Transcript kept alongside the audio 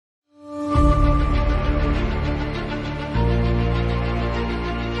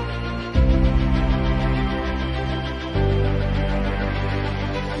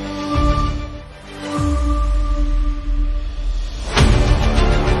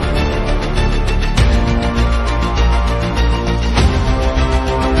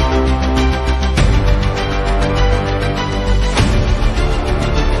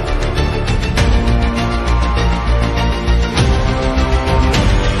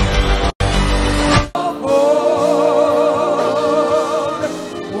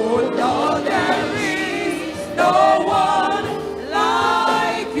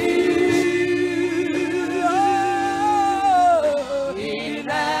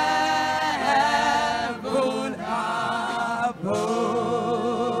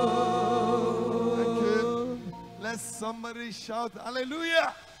somebody shout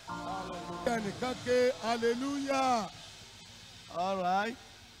hallelujah. Hallelujah. All right.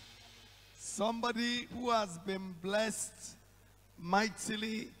 Somebody who has been blessed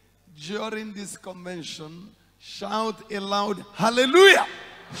mightily during this convention, shout a loud hallelujah.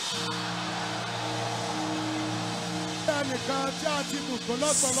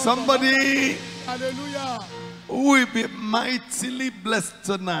 Somebody Hallelujah. who will be mightily blessed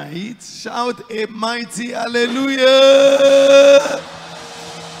tonight, shout a mighty hallelujah.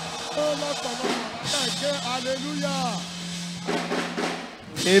 Hallelujah.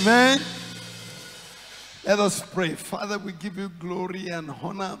 Amen. Let us pray. Father, we give you glory and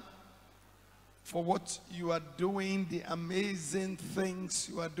honor for what you are doing, the amazing things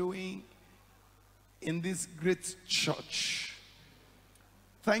you are doing in this great church.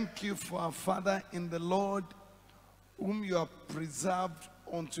 Thank you for our Father in the Lord, whom you have preserved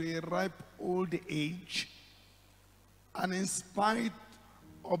unto a ripe old age. And in spite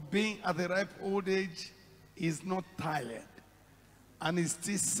of being at a ripe old age, he is not tired. And is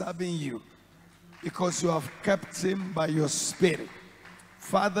still serving you because you have kept him by your spirit.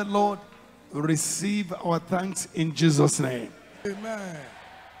 Father, Lord, receive our thanks in Jesus' name. Amen.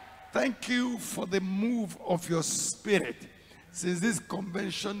 Thank you for the move of your spirit since this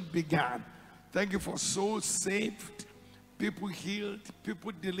convention began. Thank you for souls saved, people healed,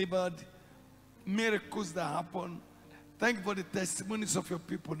 people delivered, miracles that happen. Thank you for the testimonies of your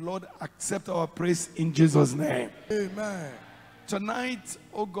people. Lord, accept our praise in Jesus' name. Amen. Tonight,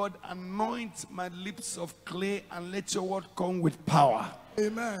 oh God, anoint my lips of clay and let your word come with power.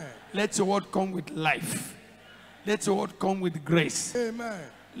 Amen. Let your word come with life. Let your word come with grace. Amen.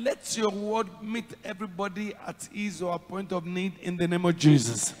 Let your word meet everybody at ease or point of need in the name of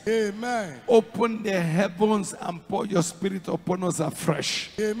Jesus. Amen. Open the heavens and pour your spirit upon us afresh.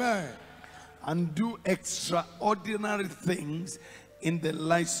 Amen. And do extraordinary things in the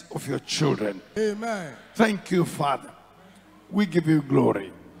lives of your children. Amen. Thank you, Father. We give you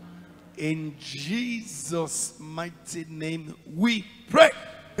glory. In Jesus' mighty name we pray.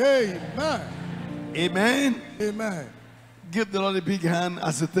 Amen. Amen. Amen. Give the Lord a big hand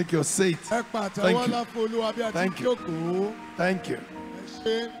as you take your seat. Thank you. Thank you. Thank you.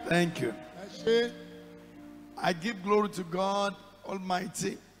 Thank you. I give glory to God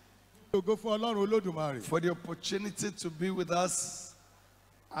Almighty for the opportunity to be with us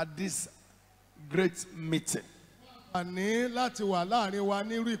at this great meeting. And I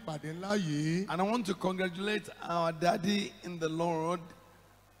want to congratulate our daddy in the Lord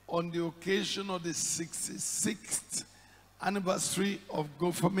on the occasion of the 66th anniversary of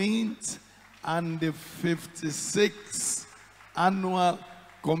Gofamint and the 56th annual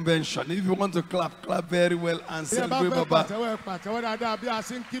convention. If you want to clap, clap very well and celebrate Baba.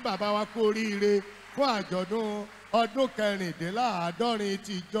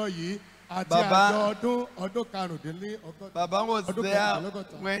 Baba was there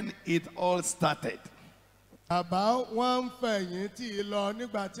when it all started. And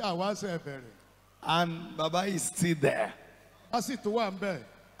Baba is still there.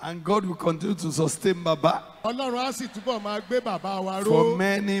 And God will continue to sustain Baba for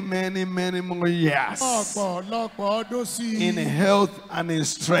many, many, many more years in health and in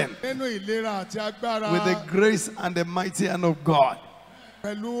strength, with the grace and the mighty hand of God.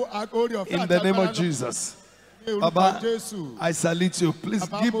 In the name of Jesus. Baba, I salute you. Please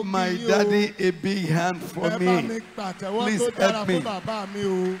give my daddy a big hand for me. Please help me.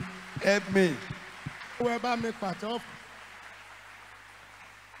 Help me.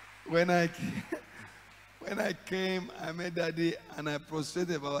 When I came, I met daddy and I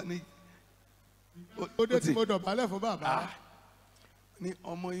prostrated Baba.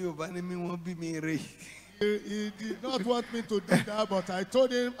 He did not want me to do that, but I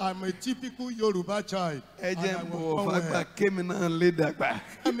told him I'm a typical Yoruba child. Let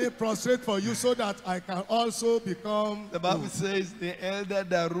me prostrate for you so that I can also become. The Bible says the elder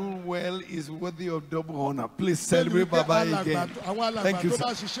that rule well is worthy of double honor. Please celebrate Baba again. Thank you,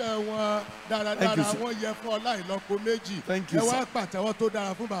 sir. Thank you, sir. Thank you, sir.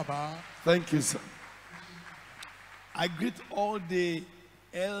 Thank you, sir. I greet all the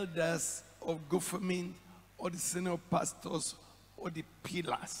elders of Gofamint, all the senior pastors, all the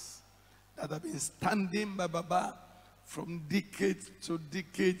pillars that have been standing by Baba from decade to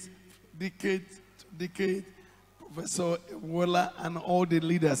decade, decade to decade. Professor Wale and all the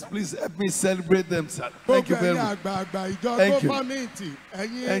leaders, please help me celebrate them, sir. Thank you very much. Thank you.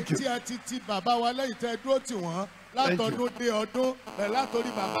 Thank you. Thank you.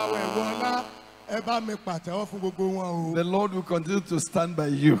 The Lord will continue to stand by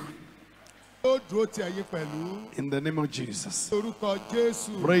you. In the name of Jesus. Orúkọ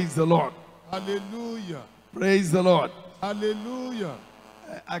Jésù. Praise the Lord. Hallelujah. Praise the Lord. Hallelujah.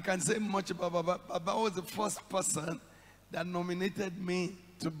 I can say much about Baba. Baba was the first person that nominated me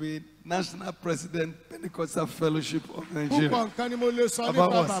to be National President, Pentecostal Fellowship of Nigeria. Púpọ̀ nǹkan ni mo lè sọ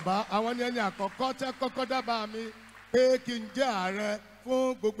nípa bàbá. Àwọn ni ẹni àkọ́kọ́ tẹ́ kọ́kọ́ dábàá mi pé kí n jẹ́ ààrẹ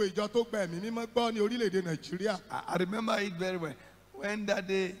fún gbogbo ìjọ tó gba ẹ̀mí mímọ́ gbọ́ ní orílẹ̀-èdè Nàìjíríà. I remember it very well. When that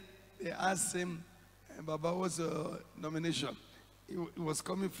day they asked him, Baba was a nomination. He was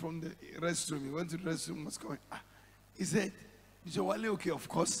coming from the restroom. He went to the restroom, was coming. He said, Mr. Wale, okay, of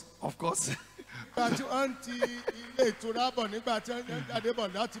course, of course. Nígbà tí wọ́n ti ilé ìtura bọ̀ nígbà tí wọ́n jáde bọ̀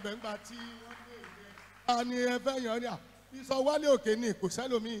láti bẹ̀ nígbà tí wọ́n ní ẹfẹ́ yẹn ní à. Mr. Wale òkè ní kò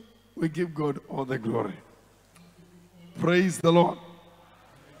sẹ́lómi. We give God all the glory. Praise the Lord.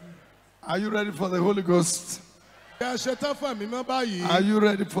 Are you ready for the Holy Ghost? Are you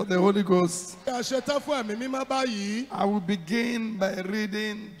ready for the Holy Ghost? I will begin by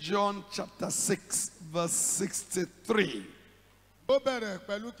reading John chapter 6, verse 63. The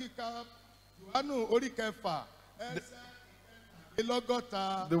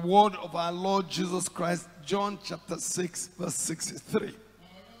word of our Lord Jesus Christ, John chapter 6, verse 63.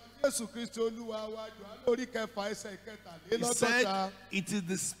 He said, it is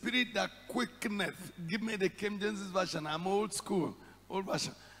the spirit that quickeneth. Give me the King James version. I'm old school, old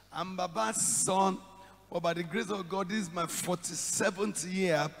version. I'm Baba's son. But by the grace of God, this is my 47th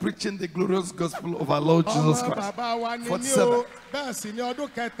year preaching the glorious gospel of our Lord Jesus Christ. 47.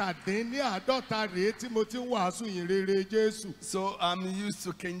 So I'm used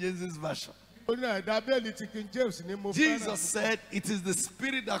to King James version. Jesus said, it is the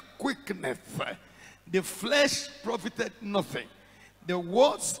spirit that quickeneth. The flesh profited nothing. The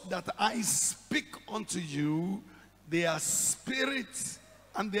words that I speak unto you, they are spirit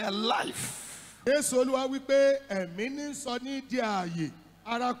and they are life. The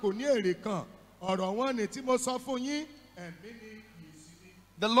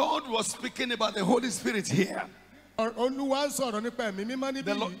Lord was speaking about the Holy Spirit here. The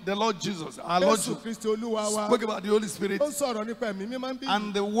Lord Jesus, our Lord Jesus, spoke about the Holy Spirit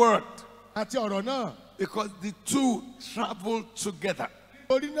and the Word, because the two travel together.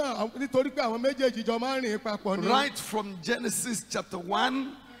 Right from Genesis chapter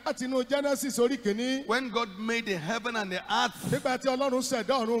 1, when God made the heaven and the earth, the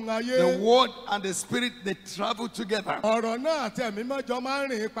Word and the Spirit, they travel together. The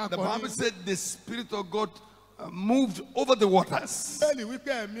Bible said the Spirit of God moved over the waters. And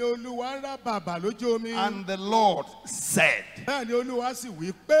the Lord said.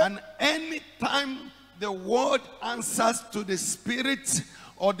 And any time the Word answers to the Spirit,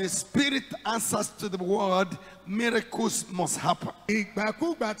 or the Spirit answers to the Word, miracles must happen. In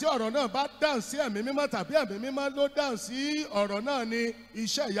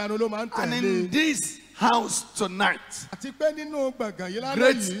this house tonight,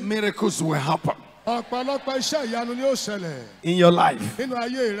 great miracles will happen. In your life. In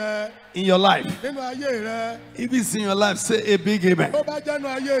your life. If it's in your life, say a big amen.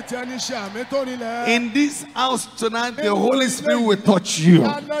 In this house tonight, the Holy Spirit will touch you.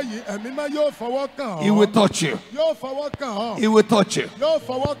 He will touch you. He will touch you.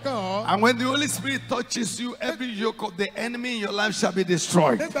 And when the Holy Spirit touches you, every yoke of the enemy in your life shall be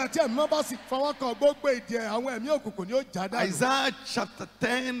destroyed. Isaiah chapter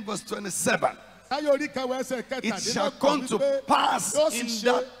 10, verse 27. It shall come to pass in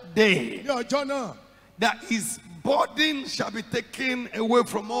that day that his burden shall be taken away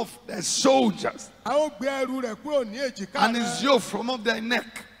from off the soldiers, and his yoke from off their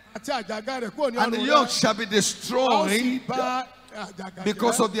neck, and the yoke shall be destroyed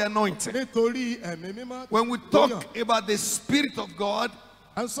because of the anointing. When we talk about the Spirit of God,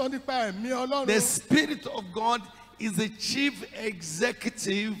 the Spirit of God is the chief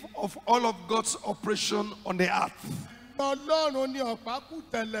executive of all of God's operation on the earth.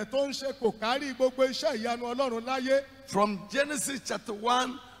 From Genesis chapter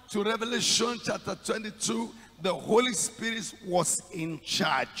 1 to Revelation chapter 22, the Holy Spirit was in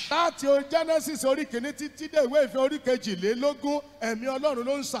charge.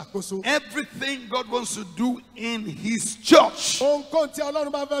 Everything God wants to do in His church,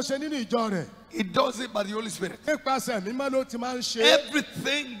 He does it by the Holy Spirit. Everything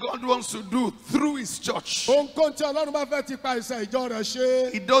God wants to do through His church, He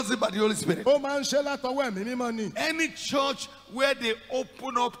does it by the Holy Spirit. Any church where they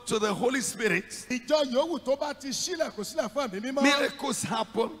open up to the Holy Spirit, ìjọ yòówù tó bá ti ṣílẹ̀kùn sílẹ̀ fún ẹ̀mí mímọ́. miracles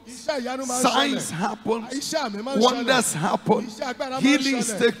happen, Iṣẹ́ ìyanu máa ń signs ṣẹlẹ̀. happen, Iṣẹ́ àmì máa ń ṣẹlẹ̀. wonders happen, Iṣẹ́ agbára máa ń healings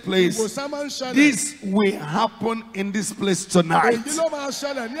ṣẹlẹ̀. take place. Ìwòsàn máa ń ṣẹlẹ̀. This will happen in this place tonight. Èyí ló máa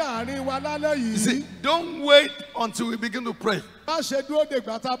ṣẹlẹ̀ ní àárín wa lálẹ́ You yìí. see, don't wait until we begin to pray. Má ṣe dúró de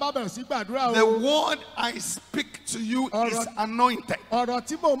ìgbà tá a bá bẹ̀rẹ̀ sí gbàdúrà The o. word I speak to you is anointed. Ọ̀rọ̀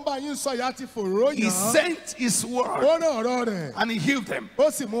tí mò ń bá yín sọ yà ti fòró He yàn. sent his Ó word rán ọ̀rọ̀ rẹ̀. and he healed them. Ó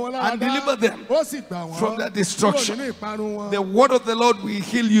sì mú wọn lára And dá. deliver them Ó sì gbà wọ́n from their kúrò destruction. nínú ìparun wọn. The word of the Lord will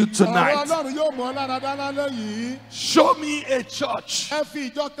heal you Ọ̀rọ̀ tonight. Ọlọ́run yóò mú ọ lára dá lálẹ́ yìí. Show me a church Ẹ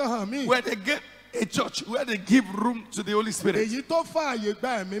fi ìjọ kan hàn mí. where they give room to the Holy Spirit, Èyí tó fààyè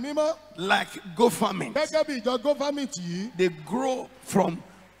gba ẹ̀mí mímọ́. like Gofamint. Gẹ́gẹ́ bí ìjọ Gofamint yìí. They grow from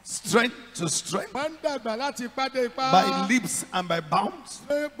strength to strength Wọ́n ń dàgbà láti ipá dé ipá. by leaps and by bounds.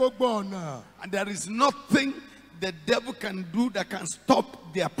 Ní gbogbo ọ̀nà. And there is nothing the devil can do that can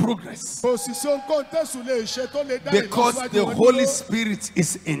stop their progress, Kò sì sí ohunkóhun tẹ̀sùn lè ṣe tó lè dá because ìlọsíwájú the wọn Holy dúró. Spirit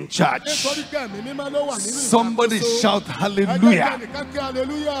is in charge. Nítorí pé ẹ̀mí mímọ́ ló wà nínú ìṣàkóso. Somebody shout Ẹ jẹ́ kí hallelujah. ẹnìkan kí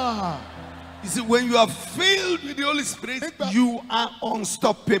hallelujah. You see, when you are filled with the Holy Spirit, you are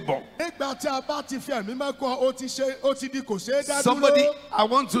unstoppable. Nígbà tí a bá ti fi ẹ̀mí mímọ́ kọ́, ó ti di kò ṣeé dá dúró. Somebody, I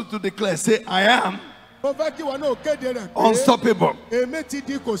want you to declare, say, I am Mo fẹ́ kí wọn náà kéde rẹ̀ pé unstoppable. èmi ti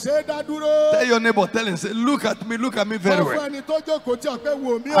di kò ṣeé dá dúró. Tell your neighbor, tell him, say, look at me very Sọ fún well. ẹni tó jókòó tí ọ̀pẹ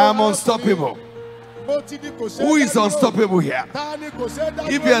wò mí. I am unstoppable. Mo ti di kò ṣeé Who is dá dúró. unstoppable here? Ta ni kò ṣeé dá dúró?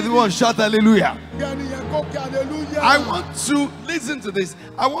 If you are the one, shout hallelujah. Kí ẹnìyẹn kó kí hallelujah. I want to listen to this.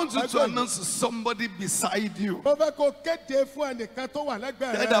 I want you to announce to somebody beside you. Mo fẹ́ kó kéde fún ẹnìkan tó wà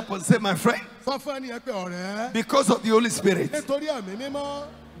lẹ́gbẹ̀ẹ́ Tell rẹ. that person, say, my friend, Sọ fún ẹnìyẹn pé ọ̀rẹ́. because of the Holy Spirit, Nítorí ẹ̀mí mímọ́.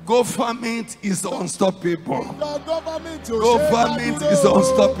 Gofamint is unstoppable. Ìjọ Gofamint ò ṣeé dá Gofamint dúró. is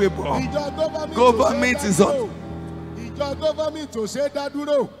unstoppable. Ìjọ Gofamint ò Gofamint ṣeé is dá dúró. Ìjọ Gofamint ò ṣeé dá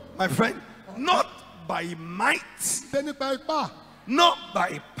dúró. My friend, not by might, Ṣé nípa ipá? not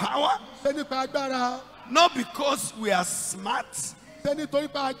by power, Ṣé nípa agbára? not because we are smart, Ṣé nítorí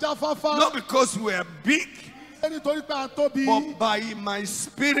pé a jáfáfá? not because we are big, Ṣé nítorí pé a tóbi? but by my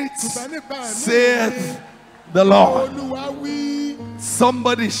spirit, Ṣùgbọ́n nípa ẹ̀mí saith the Lord. Olúwa wí.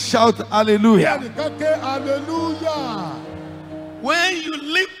 Somebody shout hallelujah. Ẹnìkan ké hallelujah. When you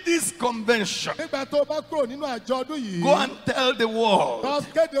leave this convention, Nígbà tó o bá kúrò nínú àjọ ọdún yìí. go and tell the world Lọ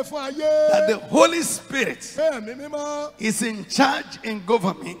kéde fún ayé. that the Holy Spirit Pé ẹ̀mí mímọ́. is in charge in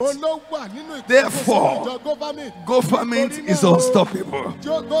government. Olówó wà nínú ìkókó Therefore, ìjọ Gofamint. Gofamint is unstoppable.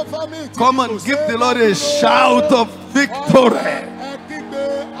 Ìjọ Gofamint Come kò and give ṣeé the dá Lord a dúró. shout of victory. Ẹ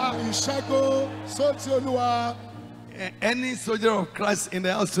kígbe ìṣẹ́gun sóti Olúwa. Any soldier of Christ in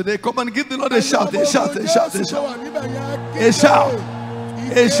the house today, come and give the Lord a shout, a shout, a shout, a shout, A shout.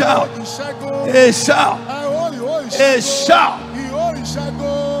 A shout. a shout, a shout. Ìhó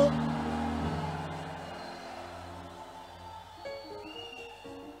ìṣẹ́gun.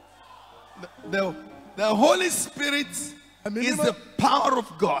 The Holy Spirit is the power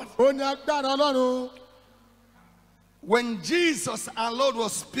of God. Ó ní agbára Ọlọ́run. When Jesus our Lord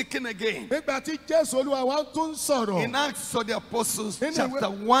was speaking again Nígbà tí Jésù Olúwa wa tún sọ̀rọ̀. in Acts of the Apostles, In the chapter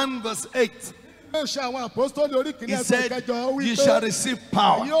 1, verse 8, Ó ṣe àwọn àpọ́stólì orí he kìíní ẹsẹ̀ said, kẹjọ wí You pé shall receive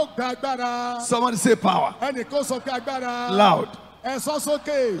power. yóò gba agbára. Somebody say power. Ẹnìkan sọ pé agbára. Loud. Ẹ sọ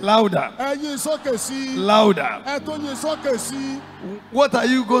sókè. Louder. Ẹ yìn sókè sí. Louder. Ẹ tún yìn sókè sí. What are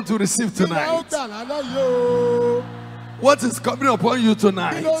you going to receive Kí ló tonight? gbà lálẹ́ yìí o? What is coming upon you Kí ló ń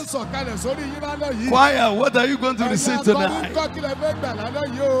tonight? sọ̀kalẹ̀ sórí yín lálẹ́ yìí? Choir, what are you going to receive Ẹ̀yin akọrin tonight? kọ́ kí lẹ fẹ́ gbà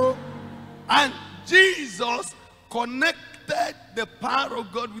lálẹ́ yìí o? And Jesus connected the power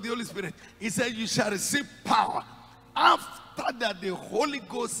of God with the Holy Spirit. He said, You shall receive power after that the Holy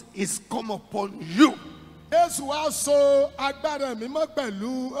Ghost is come upon you. Jésù wá so agbára ẹ̀mí mọ́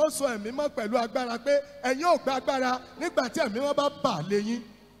pẹ̀lú ó so ẹ̀mí mọ́ pẹ̀lú agbára pé ẹ̀yin ò gba agbára nígbà tí ẹ̀mí mọ́ bá bà lé yín.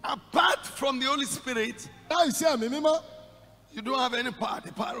 Apart from the Holy Spirit, Láìsí ẹ̀mí mímọ́, you don't have any power.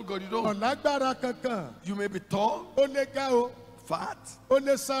 The power of God, you don't. ọ̀lágbára kankan. You may be tall, Ó lè ga o, fat, ó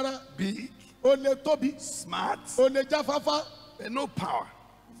lè sára, big, ó lè tóbi, smart, ó lè jáfáfá, but no power.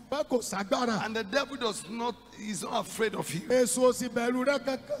 bá kò ságbára. And the devil is not afraid of you. Èso ò sì bẹ̀rù rẹ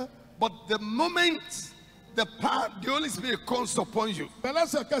kankan. But the moment the Holy Spirit comes upon you,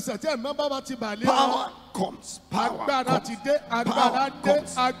 Pẹ̀lẹ́sẹ̀kẹsẹ̀ tí ẹ̀mí bá ti bà lé ọ. power comes. Power Agbára ti comes. dé, agbára Power dé,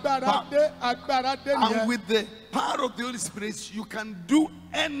 comes. agbára Power. dé, agbára dé And nìyẹn. with the power of the Holy Spirit, you can do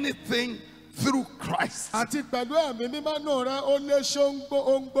anything through Christ. Àti pẹ̀lú ẹ̀mí mímọ́ náà rẹ, ó lè ṣe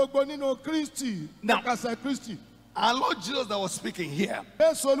ohun gbogbo nínú Kristi. Now- Nípasẹ̀ Kristi. Our Lord Jesus that was speaking here,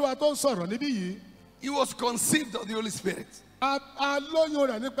 Jésù Olúwa tó ń sọ̀rọ̀ níbí yìí. he was conceived of the Holy Spirit. A lóyún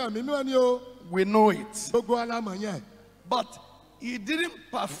rẹ̀ nípa ẹ̀mí mímọ́ ni o. We know it. Gbogbo alámọ̀ yẹn. But he didn't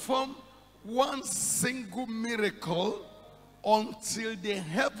perform one single miracle until the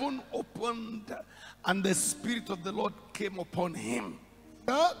heaven opened and the Spirit of the Lord came upon him.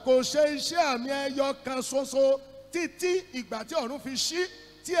 Kò ṣe iṣẹ́ àmì ẹyọ kan ṣoṣo títí ìgbà tí ọ̀run fi ṣí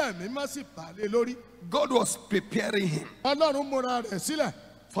tí ẹ̀mí má sì bà lé lórí. God was preparing him Ọlọ́run múra rẹ̀ sílẹ̀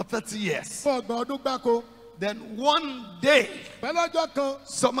for 30 years. fún ọgbọ̀n ọdún gbáko. Then one day, Pẹ̀lọ́jọ́ kan,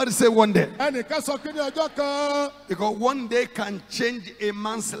 somebody say one day, ẹnìkan sọ kí ní ọjọ́ kan. because one day can change a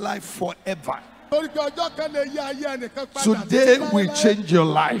man's life forever. Torí pé ọjọ́ kan lè yí ayé ẹnìkan padà. Today títí will láéláé. change your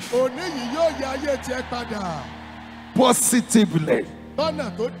life Òní yìí yóò yí ayé tiẹ̀ padà. positively.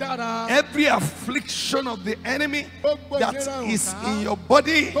 Lọ́nà tó dára. Every affliction of the enemy that is in your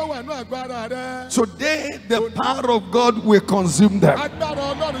body, Tó wà ní àgọ́ ara rẹ̀. today the power of God will consume them.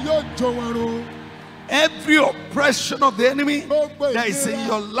 Agbára Ọlọ́run yóò jó wọn run. Every oppression of the enemy that is in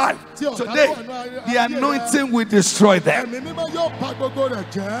your life, today the anointing will destroy them. Ẹ̀mí mímọ́ yóò pa gbogbo rẹ̀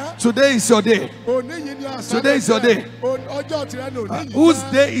jẹ́. Today is your day. Òní yìí ni àṣà Today is your day. Ọjọ́ tirẹ̀ ní òní yìí. Whose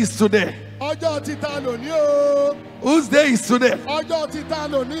day is today? Ọjọ́ títa lóní o. Whose day is today? Ọjọ́ títa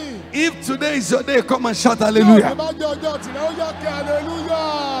lóní. If today is your day, come and shout Yóò hallelujah. bá jẹ́ ọjọ́ tirẹ̀ ó yọ kí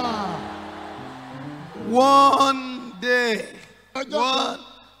hallelujah. One day. Ọjọ́ One kan.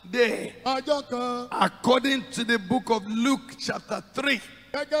 day. Ọjọ́ kan. According to the book of Luke chapter 3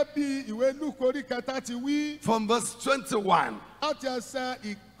 Gẹ́gẹ́ bí ìwé Lúùkù orí kẹta ti wí. from verse 21, Láti ẹsẹ̀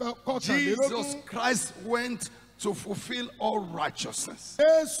Jesus ìkọkànlélógún. Christ went to fulfill all righteousness.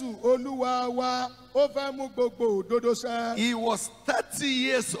 Jésù Olúwa wa ó fẹ́ mú gbogbo òdodo ṣẹ. He was 30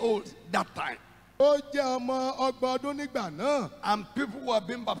 years old that time, Ó jẹ́ ọmọ ọgbọ̀n ọdún nígbà náà. and people were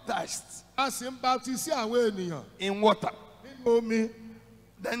being baptized A sì ń baptisi àwọn ènìyàn in water. nínú omi.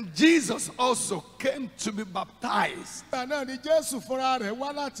 Then Jesus also came to be baptized. Ìgbà náà ni Jésù fúnra rẹ̀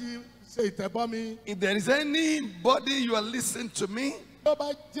wá láti ṣe ìtẹ̀bọmi. If there is anybody you are listening to me, Tó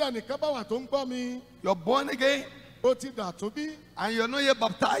bá jẹ́ ẹnìkan bá wà tó ń gbọ́ mi, you're born again ó ti dà tó bí. and you're not yet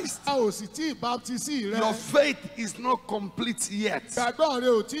baptized, A ò sì tí ì baptisi rẹ̀. your faith is not complete yet. Gbàgbọ́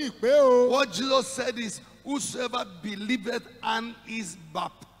rẹ̀ ò tí ì pé o. What Jesus said is, whosoever believeth and is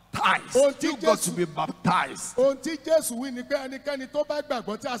baptized, Ohun tí you got Jésù- to be baptized. Ohun tí Jésù wí ni pé ẹnikẹ́ni tó bá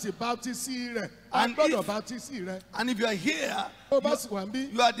gbàgbọ́ tí a sì baptisi rẹ̀, a And gbọ́dọ̀ if- baptisi rẹ̀. And if you are here, Tó bá sì wà ń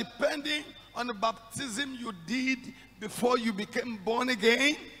bí. you are depending on the baptism you did before you became born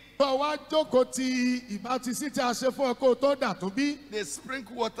again. Tó wá jókòó ti ìbátisí tí a ṣe fún ọ kó o tó dà tó bí. They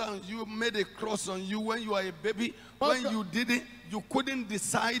sprinkle water on you, made a cross on you when you were a baby. When you didn't, you couldn't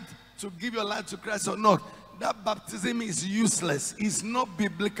decide to give your life to Christ or not. That baptism is useless. It's not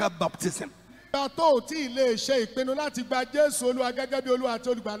biblical baptism. Ìgbà tó ò tí ì lè ṣe ìpinnu láti gba Jésù Olúwa gẹ́gẹ́ bí Olúwa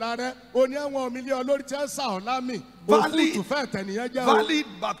àti olùgbàlà rẹ̀, o ní àwọn mílíọ̀nù olórí tí ń sà ọ́ lámì. Valid- Òfúùtù fẹ́ tẹ̀nìyàn jẹ́ o. Valid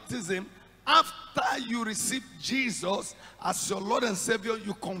baptism, after you receive Jesus as your Lord and Savior,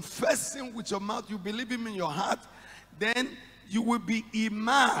 you confess Him with your mouth, you believe Him in your heart, then you will be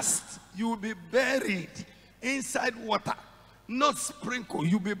immersed, you will be buried inside water, not sprinkled.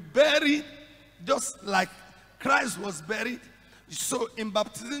 You'll be buried just like Christ was buried. So in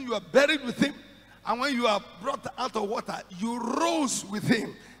baptism, you are buried with Him, and when you are brought out of water, you rose with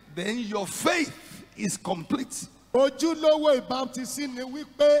Him. Then your faith is complete. Ojúlówó ìbátisí ni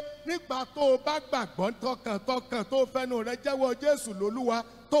wípé nígbà tó o bá gbàgbọ́ tọkàntọkàn tó fẹnu rẹ jẹ́wọ́ Jésù lólúwa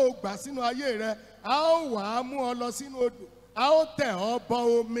tó o gbà sínú ayé rẹ, a ó wà á mú ọ lọ sínú odò, a ó tẹ̀ ọ́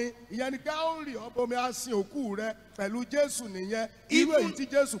bọ omi, ìyẹn ni pé a ó rì ọ́ bọ omi, a sin òkú rẹ pẹ̀lú Jésù nìyẹn, irú èyí tí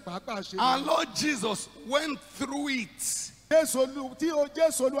Jésù pàápàá ṣe. Our Lord Jesus went through it, Jésù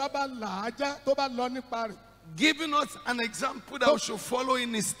Olúwa bá là á já tó bá lọ nípa rẹ̀, giving us an example that we should follow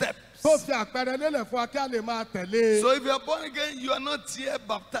in His steps. tó fi àpẹẹrẹ lélẹ̀ fún wa kí a lè máa tẹ̀lé. So if you are born again, you are not here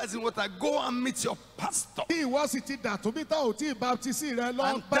baptized in water, go and meet your pastor. Tí ìwọ sì ti dà tó bí tá ò tí ì baptisi rẹ lọ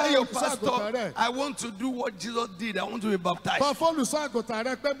And bá tell your olùṣọ́ àgùntàn pastor, rẹ̀. I want to do what Jesus did. I want to be baptized. Sọ fún olùṣọ́ àgùntàn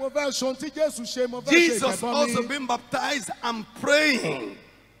rẹ pé mo fẹ́ ṣe ohun tí Jésù ṣe, mo fẹ́ ṣe Jesus ìtẹ̀bọmi. also being baptized and praying.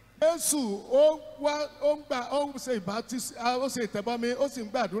 Jésù ó ń ṣe ìbátísí, ó ṣe ìtẹ̀bọmi, ó sì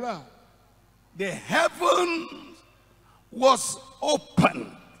ń gbàdúrà. The heaven was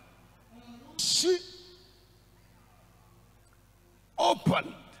open. Ṣí,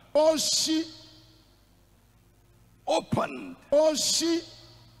 Opened. ó ṣí, Opened ó ṣí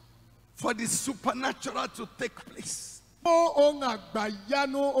for the supernatural to take place. fún ohun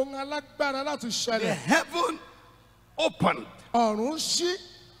àgbàyanu, ohun alágbára láti The ṣẹlẹ̀. heaven opened Ọ̀run ṣí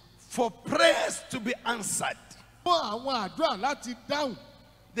for prayers to be answered. fún àwọn àdúrà láti dáhùn.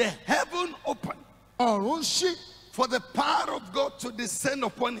 The heaven opened Ọ̀run ṣí for the power of God to descend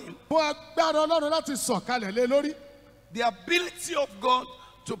upon him. fún agbára Ọlọ́run láti sọ̀kalẹ̀ lé lórí. The ability of God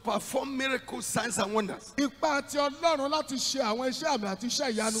to perform miracles, signs, and wonders. Ipa ti Ọlọ́run láti ṣe àwọn iṣẹ́ àmì àti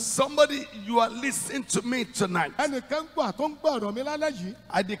iṣẹ́ ìyanu. Somebody, you are listening to me tonight. Ẹnìkan gbà tó ń gbọ́ ọ̀rọ̀ mi lálẹ́ yìí.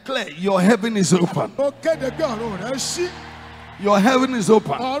 I declare your heaven is open. Mo kéde pé ọ̀run rẹ̀ ṣí. Your heaven is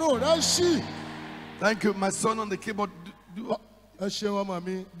open. Ọ̀run rẹ̀ ṣí. Thank you, my son on the keyboard. Ẹ ṣeun ọmọ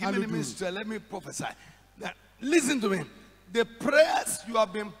mi. Give me the ministry. Let me prophesy. Now, listen to me. The prayers you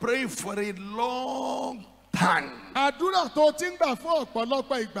have been praying for a long time. Àdúrà tó ti ń gbà fún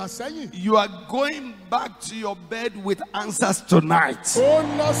ọ̀pọ̀lọpọ̀ ìgbà sẹ́yìn. You are going back to your bed with answers tonight. Ó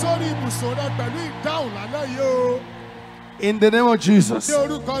ń lọ sórí ibùsùn rẹ pẹ̀lú ìdáhùn lálẹ́ yìí o. In the name of Jesus. Ní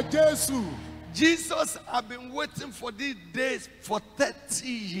orúkọ Jésù. Jesus has been waiting for these days for 30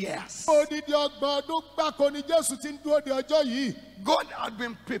 years. Odidi ọgbọ̀n ọdún gbáko ni Jésù ti ń dúró de ọjọ́ yìí. God had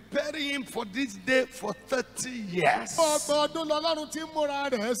been preparing him for this day for 30 years. Ọgbọ̀n ọdún lọ́lọ́run ti ń múra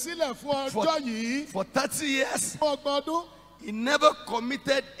rẹ̀ sílẹ̀ fún ọjọ́ yìí. For 30 years, Ọgbọ̀n ọdún. he never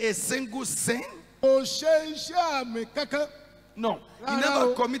committed a single sin. Kò ṣe iṣẹ́ àmì kankan. No, he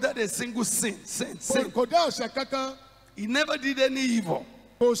never committed a single sin. Kò dá ẹ̀ṣẹ̀ kankan. He never did any evil.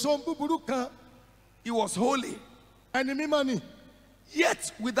 Kò sóhun búburú kan. He was holy. Ẹni mímọ́ ni.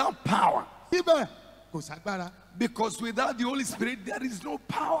 Yet without power. Síbẹ̀ kò ságbára. Because without the Holy Spirit, there is no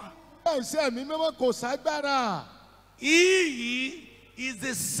power. Ẹ̀ṣẹ̀ mi mímọ́ kò ságbára. He is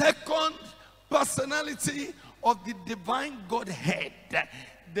the second personality of the divine Godhead.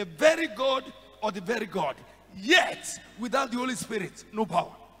 The very God or the very God. Yet, without the Holy Spirit, no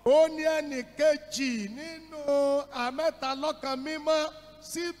power. Ó ní ẹnì kejì nínú àmẹ́ta lọ́kan mímọ́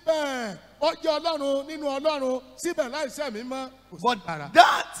síbẹ̀ ó jẹ́ Ọlọ́run nínú Ọlọ́run síbẹ̀ láìsẹ̀ mímọ́ kò ságbára. But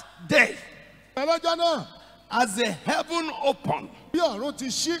that day, Ẹlọ́jọ́ náà. as the heaven opened, Bí ọ̀run ti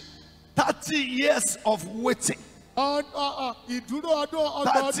ṣí. 30 years of waiting, Ìdúró ọdún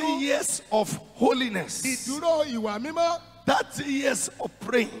ọgbọ̀n 30 ọdún. years of holiness, Ìdúró ìwà mímọ́. 30 years of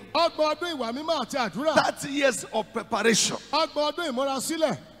praying, Ọgbọ̀n ọdún ìwà mímọ́ àti àdúrà. 30 years of preparation Ọgbọ̀n ọdún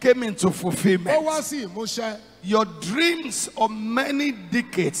ìmúrasílẹ̀. came into Ó fulfillment. wá sí ìmúṣẹ. Your dreams of many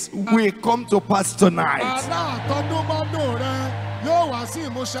decades will come to pass tonight. Àlá àtọdúnmọ́dún rẹ yóò wá sí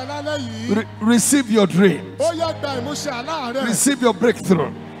ìmúṣẹ lálẹ́ yìí. Receive your dream. Ó yẹ gba ìmúṣẹ àlá rẹ. Receive your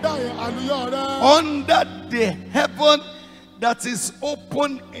breakthrough. Gba àlùyọ rẹ. Under the heaven that is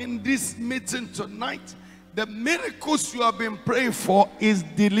open in this meeting tonight, the miracles you have been praying for is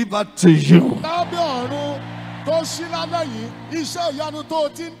delivered to you. Lábẹ́ ọ̀run tó ṣí lálẹ́ yìí, iṣẹ́ ìyanu tó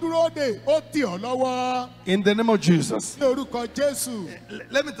ti ń dúró dè ó tì ọ́ lọ́wọ́. In the name of Jesus. Ní orúkọ Jésù.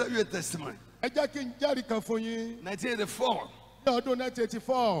 Let me tell you a testimony. Ẹ jẹ́ kí n jẹ́rìí kan fún yín. 1984, Ní ọdún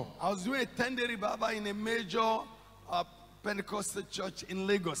 1984, I was doing a 10-day revival in a major Pentecostal church in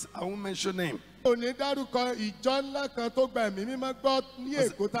Lagos. I won't mention name. ò ní dárúkọ ìjọ ńlá kan tó gba ẹ̀mí mímọ́ gbọ́ ní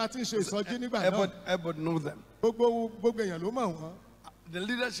Èkó tá a ti ń ṣe ìsọjí nígbà náà. Everybody know them. Gbogbo èèyàn ló mọ̀ wọ́n. The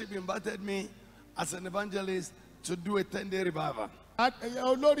leadership invited me as an evangelist to do a 10-day revival.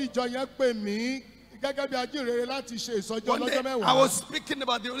 Olórí ìjọ yẹn pè mí gẹ́gẹ́ bí ajínrere láti ṣe ìsọjí One day, ọlọ́jọ́ mẹ́wàá. I was speaking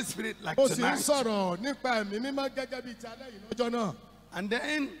about the Holy Spirit like Mo sì ń tonight. sọ̀rọ̀ nípa ẹ̀mí mímọ́ gẹ́gẹ́ bí ti alẹ́ yìí lọ́jọ́ náà. And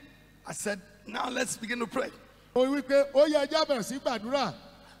then I said, now let's begin to pray. Mo wí pé ó yẹ ẹjẹ́ bẹ̀rẹ̀ sí gbàdúrà.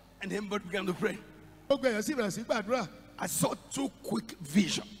 And then everybody began to pray. Gbogbo èèyàn sì bẹ̀rẹ̀ sí gbàdúrà. I saw two quick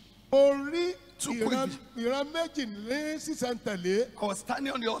visions. Mo rí Two quick ìran méjì ní sísẹ̀ntẹ̀lé. I was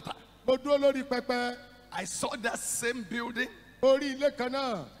standing on the altar. Mo dúró lórí pẹpẹ. I saw that same building, Mo rí ilé kan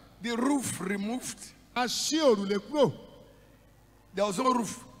náà. the roof removed. A ṣí òrùlé kúrò. There was no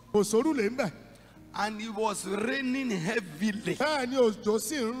roof. Kò sórùlé ń bẹ̀. And it was raining heavily. Bẹ́ẹ̀ ni òjò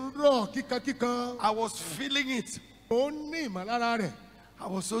sì ń rọ̀ kíkankíkan. I was feeling it. Ó ní ìmọ̀lára rẹ̀. I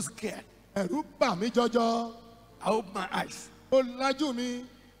was so scared. Ẹ̀rù bà mí jọjọ. I opened my eyes. Ó lajú mi.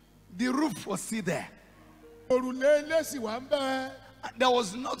 The roof was still there. Òrùlé ilé sì wà ń bẹ̀. There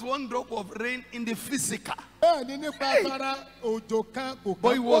was not one drop of rain in the physical, Bẹ́ẹ̀ ni nípa tara òjò kan kò but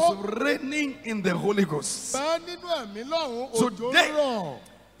it kàn was kó. raining in the Holy Ghost. Bẹ́ẹ̀ nínú ẹ̀mí lọ́hùn So òjò ń they- rọ̀.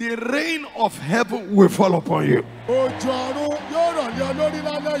 The rain of heaven will fall upon you. Òjò ọ̀run yóò rọ̀ lé ọ lórí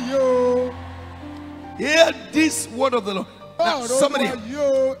lálẹ́ yìí o. Hear this word of the Lord. Now, Bọ́ọ̀rù somebody, Olúwa yìí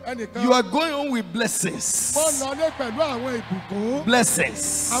o ẹnìkan. you are going on with blessings. Wọ́n lọlé pẹ̀lú àwọn ìbùkún.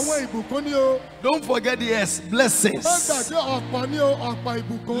 Blessings. Àwọn ìbùkún ni o. Don't forget the S. Blessings. Wọ́n gbàgbé ọ̀pọ̀ ni o, ọ̀pọ̀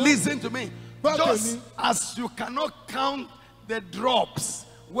ìbùkún. Listen to me. Gbọ́ Just tèmi. as you cannot count the drops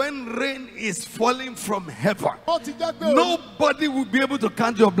when rain is falling from heaven, Ó ti jẹ́ pé nobody will be able to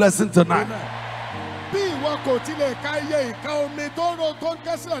count your blessing tonight. bí ìwọ kò tilẹ̀ ka iye ìka omi tó ń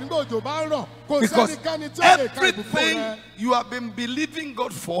ké sílẹ̀ nígbà òjò bá ń rọ̀. Kò Because sẹ́nikẹ́ni tí ó lè ka ìbùkún everything rẹ. you have been believing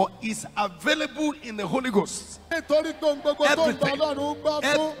God for is available in the Holy Ghost. Nítorí pé ohun gbogbo tó ń gba Everything. Ọlọ́run gbọ́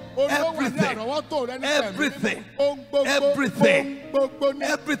fún olówó ní Everything. àrọ́wọ́tò rẹ ní tẹ̀mí. Everything. Ohun gbogbo Everything. ohun gbogbo ní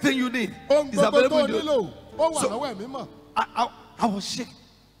Everything you need ohun is gbogbo available tó in the nílò ó wà So- lọ́wọ́ ẹ̀mí mọ̀. I was shaking.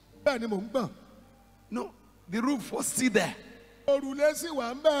 Bẹ́ẹ̀ ni mò ń gbọ̀n. No, the roof was still there. Òrùlé sì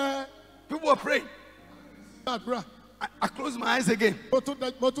wà ń bẹ́ẹ̀. People were praying. Gbàdúrà. I closed my eyes again. Mo tún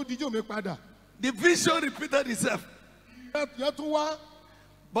díjú mi padà. The vision repeated itself, Yẹn tún wá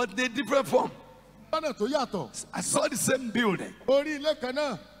but in a different form. lọ́nà tó yàtọ̀. I saw the same building Orí ilé kan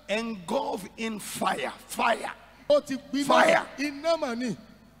náà engulfed in fire, fire, ó ti gbiná Fire. iná mà ní.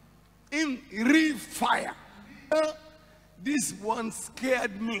 in real fire. Ẹ, This one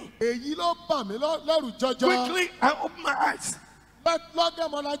scared me. Èyí ló bà mí lẹ́rù jọjọ. Quickly, I opened my eyes,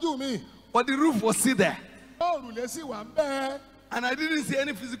 Lọ́gẹ̀mọ́lájú mi. but the roof was still there, Òrùlé sì wà ń bẹ́ẹ̀. and I didn't see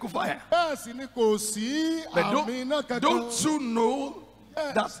any physical fire. Bẹ́ẹ̀ sì ni kò sí But àmì iná kankan. don't you know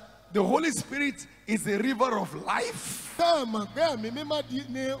Yes. that the Holy Spirit is the river of life? Bẹ́ẹ̀ mọ̀ pé ẹ̀mí mímọ́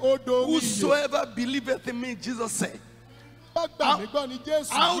ní odò omi ìyè. Whosoever believeth in me, Jesus said, Bá gbà mí gbọ́ ni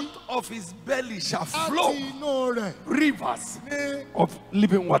Jésù out yìí. of his belly shall flow Láti inú rẹ̀ rivers ní of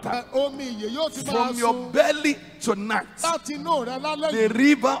living water. omi ìyè yóò ti máa From your sun. belly tonight, Láti inú rẹ̀ lálẹ́ the yìí.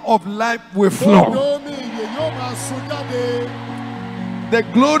 river of life will Odò flow. omi ìyè yóò máa sun jáde. The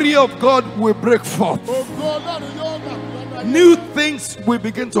glory of God will break forth. Ògo Ọlọ́run yóò là lọ́nà ayé. New things will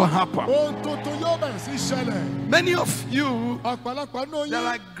begin to happen. Ohun tuntun yóò bẹ̀rẹ̀ sí ṣẹlẹ̀. Many of you, Ọ̀pọ̀lọpọ̀ nínú there yín.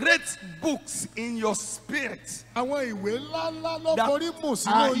 are great books in your spirit Àwọn ìwé ńláńlá ló that forí mù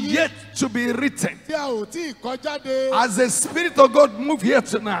sínú are yín. yet to be written. Tí a ò tí ì kọ jáde. As the Spirit of God move here Bí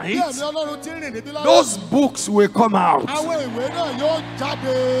tonight, ẹ̀mí Ọlọ́run ti rìn níbí lọ́wọ́. those books will come out. Àwọn ìwé náà yóò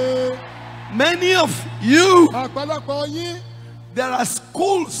jáde. Many of you, Ọ̀pọ̀lọpọ̀ yín. there are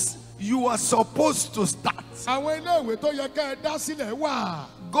schools you are supposed to start. Àwọn ilé ìwé tó yẹ ká ẹ dá sílẹ̀ wà.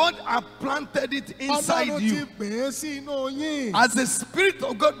 God has planted it inside Ọlọ́run ti you. gbìn ín sí inú yín. As the Spirit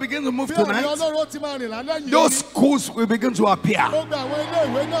of God begins to move Bí ẹ̀mí tonight, Ọlọ́run ti máa rìn lálẹ́ yìí. those schools will begin to appear. Gbogbo àwọn ilé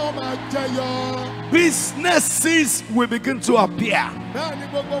ìwé náà máa jẹyọ. Businesses will begin to appear. Bẹ́ẹ̀ ni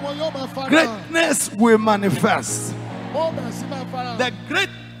gbogbo wọn yóò máa farahàn. Greatness will manifest. Ó bẹ̀rẹ̀ sí máa farahàn. The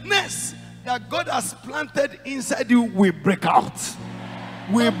greatness that God has planted inside you will break out.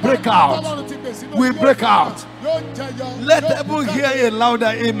 Will break out. Ọlọ́run ti gbè sínú Will yóò break farahàn, out. Yóò jẹyọ. Let yóò heaven bù hear jáde. a louder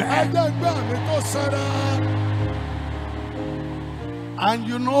Ẹ amen. jẹ́ gbé àmì tó sẹ́ra. And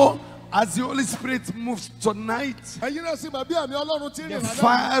you know, as the Holy Spirit moves tonight, Ẹ̀yin náà sì mọ̀ bí àmì Ọlọ́run ti the rìn lálẹ́.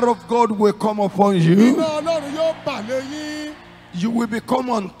 fire of God will come upon Iná you. Ọlọ́run yóò bà lé yín. You will become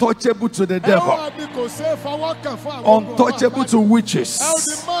untouchable to the Ẹ ó devil, wá bí kò ṣeé fọwọ́ kàn fún àwọn ogun untouchable to Ẹ ó di witches,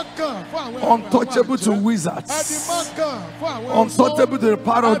 mọ́kàn fún àwọn ẹ̀rọ untouchable to àwọn àjẹ́. Ẹ di wizards, mọ́kàn fún àwọn untouchable to the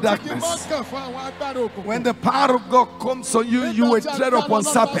power of Ẹ ti di darkness. mọ́kàn fún àwọn agbára òkùnkùn. When the power of God comes on you, you will tread upon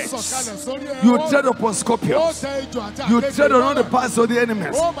serpents, you will tread upon scorpions, you will tread on all the paths of the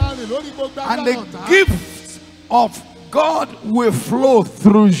enemies, and the gift of God will flow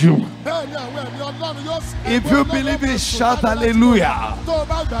through you. If you believe it, shout hallelujah.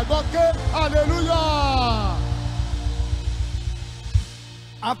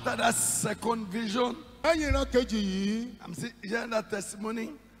 After that second vision, I'm hearing that testimony.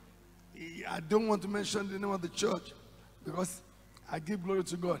 I don't want to mention the name of the church because I give glory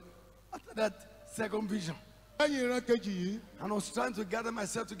to God. After that second vision, and I was trying to gather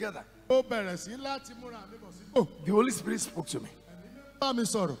myself together. The Holy Spirit spoke to me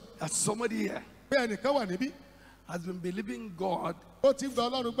that somebody here has been believing God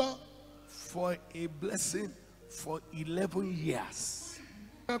for a blessing for 11 years.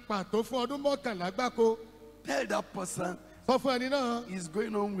 Tell that person he's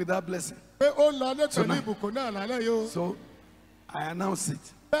going on with that blessing. So I announced it.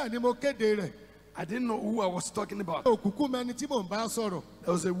 I didn't know who I was talking about. There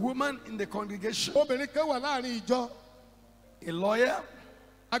was a woman in the congregation, a lawyer,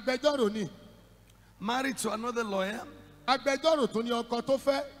 married to another lawyer.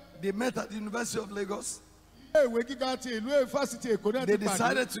 They met at the University of Lagos. They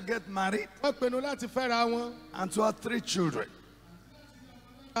decided to get married and to have 3 children.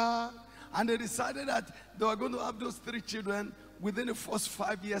 And they decided that they were going to have those 3 children within the first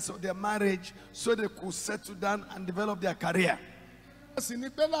 5 years of their marriage so they could settle down and develop their career. I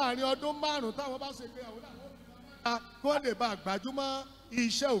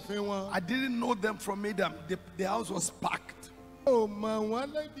didn't know them from Adam. The house was packed.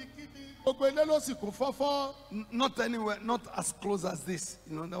 Not anywhere, not as close as this.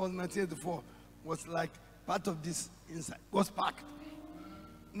 You know, that was 1984. It was like part of this inside was packed.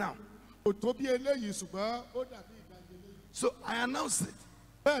 Now, Kò tó bí eléyìí ṣùgbọ́n ó dàbí ìdajì eléyìí. so I announced it.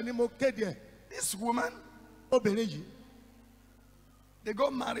 Bẹ́ẹ̀ ni mo kéde ẹ̀. This woman, Obìnrin yìí. they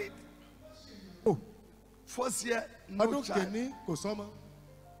got married. Oh, First year, no ọdún child. kìíní kò sọ́mọ.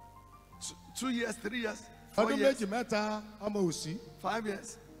 2 years, 3 years, 4 Ọdún years, méjì mẹ́ta ọmọ òsì. 5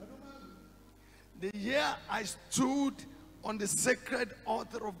 years. The year I stood on the sacred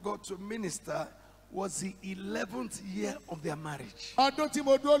altar of God to minister was the 11th year of their marriage. Ọdún tí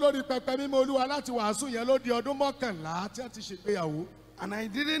mo dúró lórí pẹpẹ mímọ́ Olúwa láti wàásù yẹn ló di ọdún 11 tí wọ́n ti ṣègbéyàwó. And I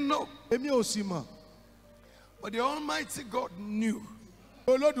didn't know, Èmi ò sì mọ̀. but the Almighty God knew.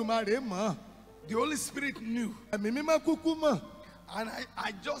 Olódùmarè mọ̀. The Holy Spirit knew. Ẹ̀mí mímọ́ kúkú mọ̀. And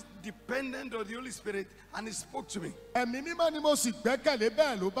I just depended on the Holy Spirit, and He spoke to me. Ẹ̀mí mímọ́ ni mo sì gbẹ́kẹ̀lé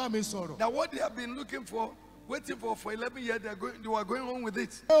bẹ́ẹ̀ ló bá mi sọ̀rọ̀. That what they have been looking for, waiting for 11 years, they were going on with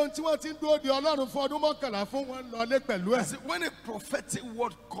it. Ohun tí wọ́n ti ń dúró di Ọlọ́run fún ọdún 11 fún wọn lọlé pẹ̀lú I ẹ̀. said, when a prophetic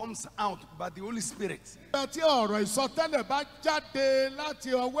word comes out by the Holy Spirit, Nígbà tí ọ̀rọ̀ ìsọtẹ́lẹ̀ bá jáde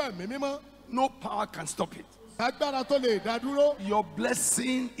láti ọwọ́ ẹ̀mí mímọ́, no power can stop it. agbára tó lè dá dúró. Your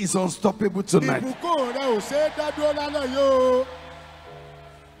blessing is unstoppable tonight. Ìbùkún rẹ ò ṣeé dá dúró lálẹ́ yìí o.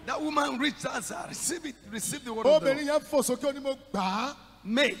 That woman reached out and said, receive it, receive the word of the Obìnrin Lord. yẹn fò sókè ó ní mo gbà á.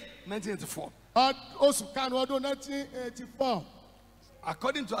 May 1984. Oṣù karùn-ún ọdún 1984.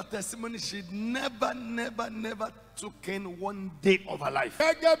 According to her testimony, she never took in 1 day of her life.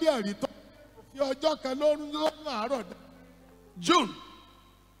 Gẹ́gẹ́ bí ẹ̀rí tó fi ọjọ́ kan lórun àárọ̀ dá. June,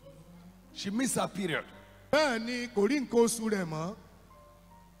 she missed her period. Bẹ́ẹ̀ ni kò rí nǹkan oṣù rẹ̀ mọ́.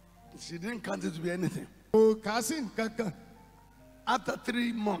 She didn't count it to be anything. Kò kà á sí nǹkan kan. After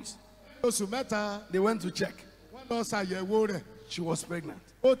 3 months, Oṣù mẹ́ta they went to check. wọ́n lọ ṣàyẹ̀wò rẹ̀. She was pregnant.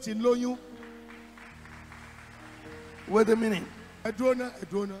 Ó ti lóyún. Wait a minute. Ẹ dúró ná, ẹ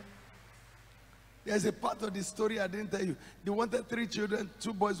dúró ná. There's a part of the story I didn't tell you. They wanted 3 children,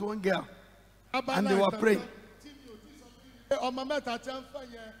 2 boys, 1 girl. Abala And they were ìtàn praying. kan tí mi ò tí sọ fún yín pé ọmọ mẹ́ta tí wọ́n ń fẹ́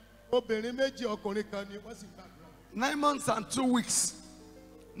yẹn, obìnrin méjì ọkùnrin kan ni wọ́n sì gbàdúrà. 9 months and 2 weeks.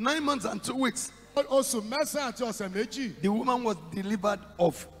 9 months and 2 weeks. Oṣù mẹ́sàn-án àti ọ̀sẹ̀ méjì. The woman was delivered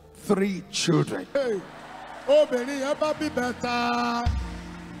of 3 children. Hey, obìnrin yẹn bá bí bẹ́ta.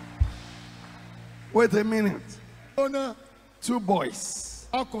 Wait a minute. Ó ná 2 boys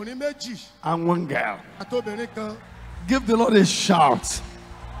ọkùnrin méjì and 1 girl. àti obìnrin kan. Give the Lord a shout.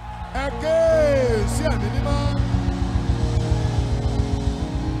 Ẹ ké sí ẹ̀mí mímọ́.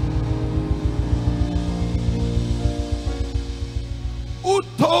 Who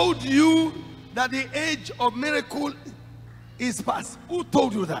told you that the age of miracle is past? Who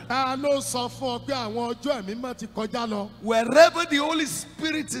told you that? Ta ló sọ fún ọ pé àwọn ọjọ́ ẹ̀mí mímọ́ ti kọjá lọ? Wherever the Holy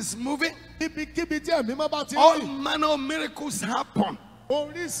Spirit is moving, Ibikíbi tí ẹ̀mí mímọ́ bá ti all rìn, manner of miracles happen.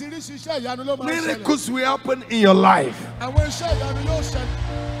 oríṣiríṣi iṣẹ́ ìyanu ló máa ń ṣẹlẹ̀. Miracles will happen in your life. Àwọn iṣẹ́ ìyanu yóò ṣẹlẹ̀.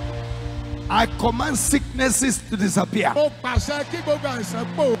 I command sicknesses to disappear, Mo pàṣẹ kí gbogbo àìsàn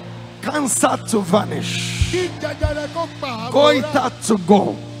pò. cancer to vanish, Kí jẹjẹrẹ kó pa àwọn goiter to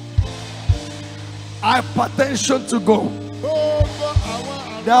go, hypertension to go, Gbogbo àwọn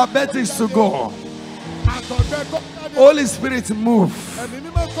àrùn diabetes to go. àtọ̀gbẹ kó jáde. Holy Spirit move. Ẹ̀mí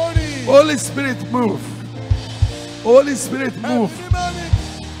mímọ́ kó rìn. Holy Spirit move. Holy Spirit Ẹ̀mí move. mímọ́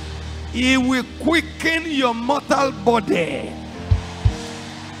rìn. He will quicken your mortal body.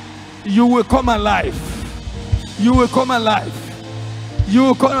 You will come alive. You will come alive. You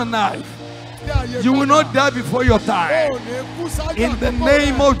will come alive. You will not die before your time. In the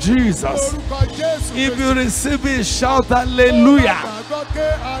name of Jesus. If you receive it, shout hallelujah.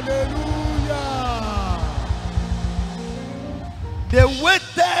 They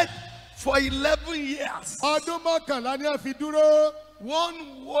waited for 11 years. Ọdún mọ́kànlá ni ẹ fi dúró.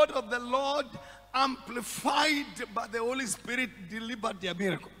 One word of the Lord, amplified by the Holy Spirit, delivered their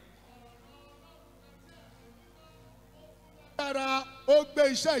miracle. Dára ó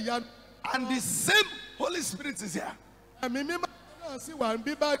gbé iṣẹ́ ìyanu. And the same Holy Spirit is here. Ẹ̀mí mímọ́ náà sì wà ń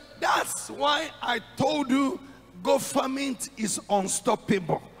bí báyìí. That's why I told you Gofamint is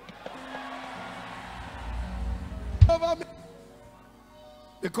unstoppable.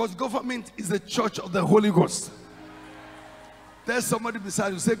 Because Gofamint is the church of the Holy Ghost. There's somebody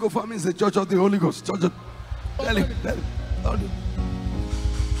beside you. Say Gofamint is the church of the Holy Ghost. Church of, tell him, tell him.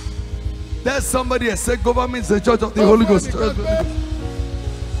 There's somebody here. Say Gofamint is the church of the Holy Ghost.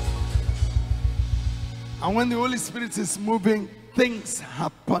 And when the Holy Spirit is moving, things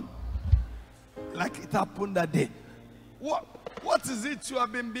happen. Like it happened that day. What is it you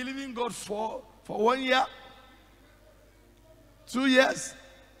have been believing God for 1 year? 2 years?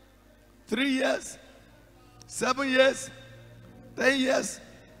 3 years? 7 years? 10 years?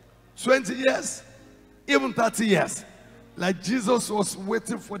 20 years? even 30 years. Like Jesus was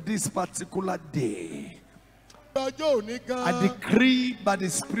waiting for this particular day. I decree by the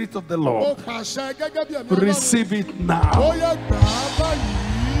Spirit of the Lord, receive it now.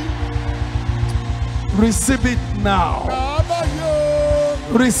 Receive it now.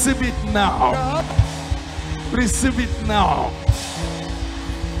 Receive it now. Receive it now.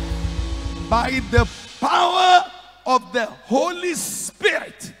 By the power of the Holy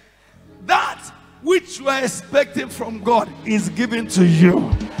Spirit, that which you are expecting from God is given to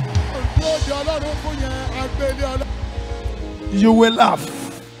you. You will laugh.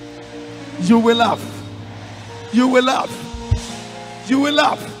 You will laugh. You will laugh. You will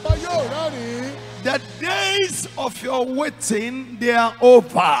laugh. The days of your waiting, they are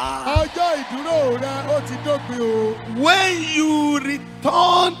over. When you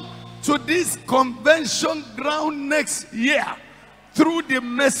return to this convention ground next year, through the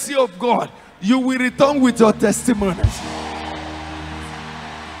mercy of God, you will return with your testimonies.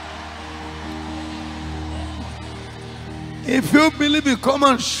 If you believe it, come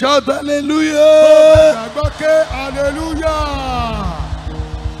and shout hallelujah. Hallelujah.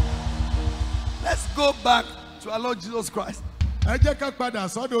 Let's go back to our Lord Jesus Christ. Luke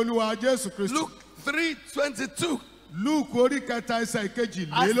 3:22.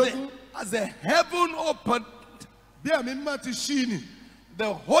 As the heaven opened,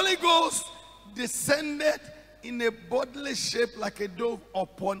 the Holy Ghost descended in a bodily shape like a dove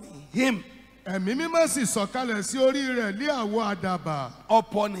upon him.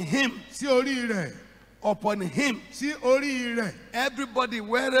 Upon him. Upon him. Everybody,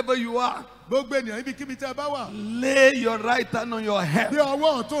 wherever you are, lay your right hand on your head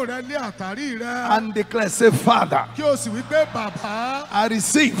and declare, say, Father, I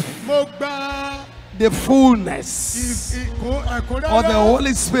receive the fullness of the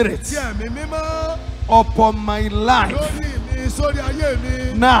Holy Spirit upon my life.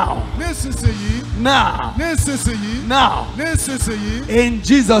 Now, in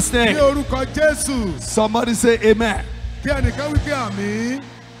Jesus' name. Somebody say amen.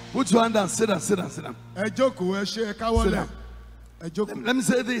 Put your hand down, sit down, sit down, sit down. Sit down. Let me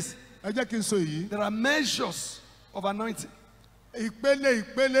say this. There are measures of anointing. The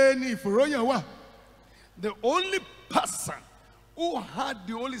only person who had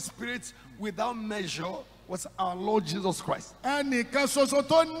the Holy Spirit without measure was our Lord Jesus Christ. The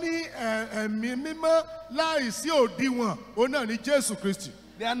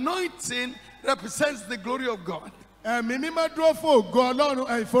anointing represents the glory of God. And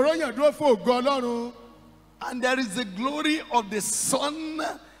there is the glory of the sun,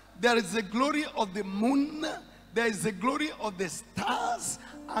 there is the glory of the moon, there is the glory of the stars,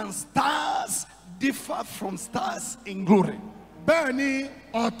 and stars differ from stars in glory.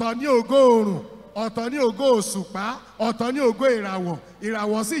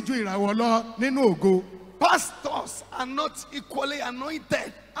 Pastors are not equally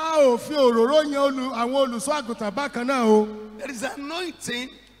anointed. There is anointing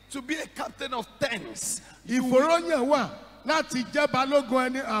to be a captain of tens. You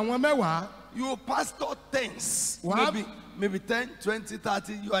pastor tens. Maybe 10, 20,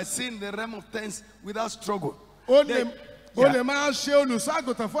 30. You are seeing the realm of tens without struggle. There's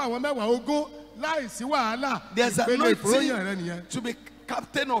anointing to be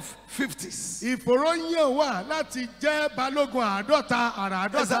captain of 50s.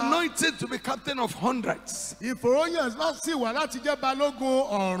 There's anointing to be captain of 100s.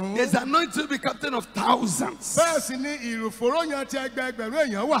 There's anointing to be captain of thousands.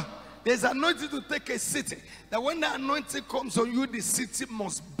 There's anointing to take a city. That when the anointing comes on you, the city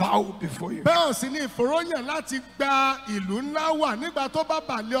must bow before you. There's anointing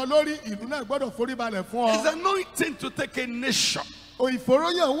to take a nation. There's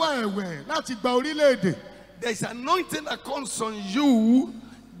anointing that comes on you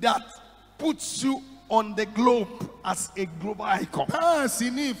that puts you on the globe as a global icon. When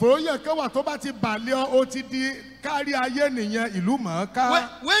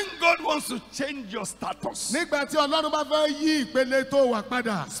God wants to change your status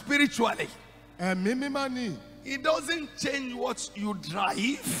spiritually, He doesn't change what you drive.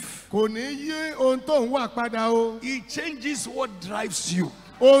 He changes what drives you.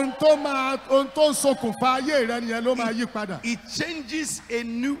 It changes a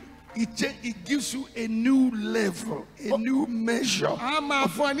new. It gives you a new level, a new measure, a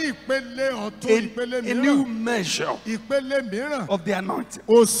new measure of the anointing.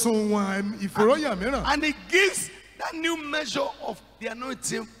 And it gives that new measure of the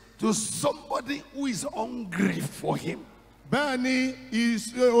anointing to somebody who is hungry for Him. bẹ́ẹ̀ ni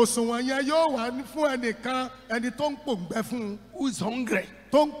òṣùwọ̀n yẹn yóò wà fún ẹnìkan ẹni tó ń pòǹgbẹ fún un. who is hungry.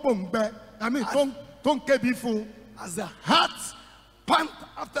 tó ń pòǹgbẹ tó ń kébi fún un. As the heart pant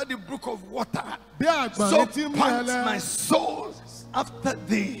after the brook of water, bí so àgbọ̀nrín tí mú pants ẹlẹ́ my soul after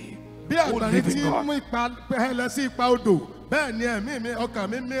thee. bí O àgbọ̀nrín living tí God. mú ẹlẹ́ sí ipa odò bẹ́ẹ̀ ni ẹ̀mí mi ọkàn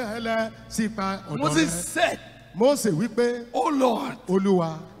mi mú ẹlẹ́ sí ipa ọ̀dọ̀ Moses rẹ. said, Mósè wípé "Oh Lord,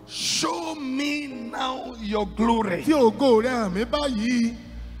 Olúwa show me now your glory." fi ògo rẹ hàn mí báyìí.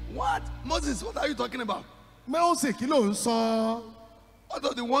 What? Moses, what are you talking about? Mósè kí ló ń sọ? What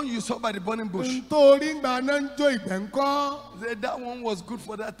of the one you saw by the burning bush? Nítorí ńgbà náà ń jó ìgbẹ́ ńkọ́. He said, that one was good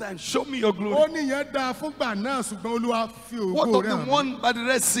for that time. Show me your Ó glory. níyẹn dáa fúngbà náà ṣùgbọ́n Olúwa fi What ògo of rẹ the hàn mí. one by the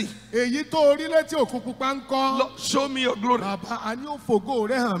Red Sea? Èyí tó orí létí òkun pupa ńkọ́. Lord, show me your glory. Bàbá a ní ó fògo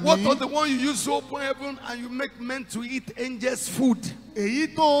rẹ hàn What mí. of the one you use to open heaven and you make men to eat angels' food?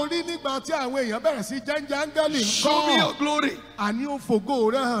 Èyí tó orí nígbà tí àwọn èèyàn bẹ̀rẹ̀ sí jẹ́ńjẹ́ áńgẹ́lì Show me your ńkọ́. glory. A ní ó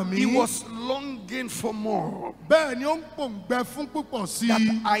fògo rẹ hàn mí. He was longing for more, Bẹ́ẹ̀ ni ó ń pòǹgbẹ fún púpọ̀ sí that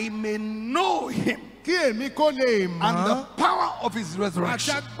i. I may know him Kí èmi kó lè and the mọ̀ power of his àti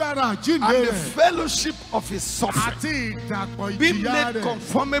resurrection agbára àjíǹde and the rẹ̀ fellowship of his suffering, àti ìdàpọ̀ be ìjìyà made rẹ̀.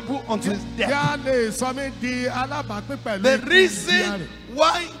 conformable unto his Kí death. a lè sọ mí di alábàápín pẹ̀lú The ikú ìjìyà reason rẹ̀.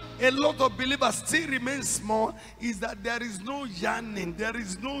 why a lot of believers still remain small is that there is no yearning. There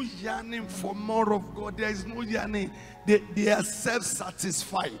is no yearning for more of God. There is no yearning. They are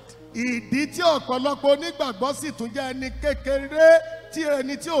self-satisfied. Ìdí tí ọ̀pọ̀lọpọ̀ onígbàgbọ́ sì tún jẹ́ ẹni kékeré tí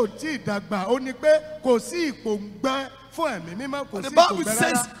ẹni tí ò tí ì dàgbà ó ní pé kò sí ìpòǹgbẹ fún ẹ̀mí mímọ́ kò The sí Bible ìpòǹgbẹ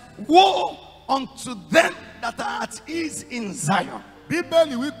says, rárá. woe unto them that are at ease in Zion.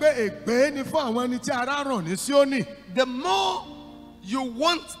 Bíbélì wípé ègbé ni fún àwọn ẹni tí ara ràn ní Síónì. The more you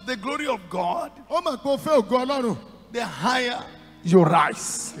want the glory of God, Ó mọ̀ pé o fẹ́ ògo Ọlọ́run. the higher you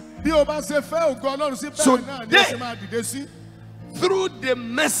rise. Bí o bá ṣe fẹ́ ògo Ọlọ́run sí So bẹ́ẹ̀ náà ni ó they- ṣe máa dìde sí. Through the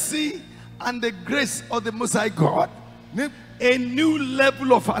mercy and the grace of the Most High God, Ní- a new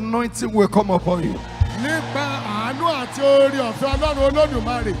level of anointing will come upon you. Nípa àánú àti oore ọ̀fẹ́ Ọlọ́run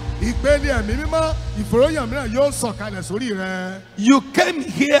Olódùmarè, ìpele ẹ̀mí mímọ́ ìfòròyàn mìíràn yóò sọ̀kalẹ̀ sórí rẹ. You came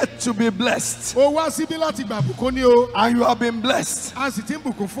here to be blessed, O wá síbí láti gbà bùkún ní o, and you have been blessed. a sì ti ń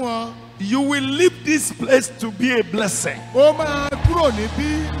bùkún fún ọ. You will leave this place to be a blessing. Ó máa kúrò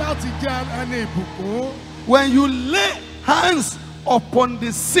níbí láti jẹ́ ẹni ìbùkún. When you lay hands upon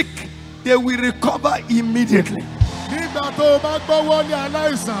the sick, they will recover immediately. Nígbà tó o bá gbọ́wọ́ lé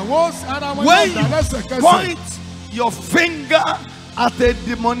aláìsàn, ara wọn When yóò dá you lẹ́sẹ̀kẹsẹ̀. point your finger at a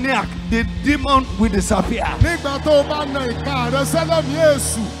demoniac, the demon will disappear. Nígbà tó o bá na ìka rẹ sẹ́lẹ̀mí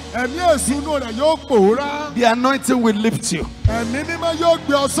èṣù, ẹ̀mí èṣù inú rẹ̀ yóò pòórá. The anointing will lift you. Ẹ̀mí mímọ́ yóò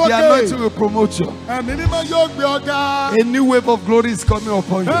gbé ọ The anointing sókè. will promote you. Ẹ̀mí mímọ́ yóò gbé ọ ga. A new wave of glory is coming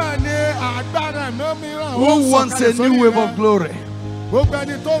upon you. Bẹ́ẹ̀ ni agbára ẹ̀mí mìíràn ó Who wants a sọ̀kalẹ̀ new sórí wave rẹ. of glory? Gbogbo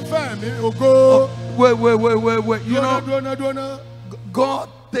ẹni tó fẹ́ ẹ̀mí ògo. Wait. You know, Dúnà. God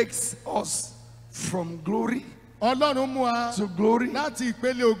takes us from glory Ọlọ́run mú wa to glory láti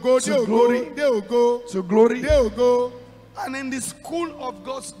ìpele ògo dé To ògo glory. dé ògo to glory. dé ògo. And in the school of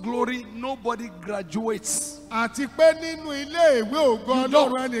God's glory, nobody graduates. Àti pé nínú ilé ìwé ògo You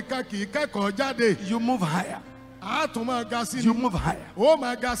don't. Ọlọ́run ẹnìkan kì í kẹ́kọ̀ọ́ jáde. You move higher. A tún máa ga sí You ni. move higher. Ó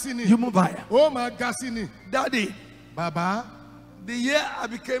máa ga sí ni. You move higher. Ó máa ga sí ni. Daddy, Bàbá, the year I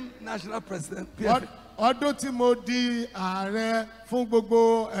became national president, PFA, ọdún tí mo di ààrẹ fún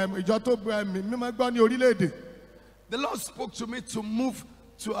gbogbo ìjọ tó mímọ́ gbọ́ ní orílẹ̀-èdè. the Lord spoke to me to move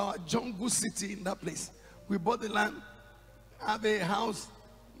to our jungle city in that place. We bought the land, have a house,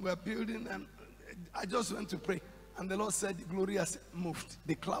 we're building, and I just went to pray. And the Lord said, the glory has moved.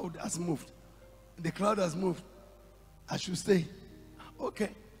 The cloud has moved. The cloud has moved. I should stay. Okay.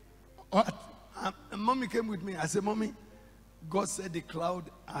 And mommy came with me. I said, Mommy, God said the cloud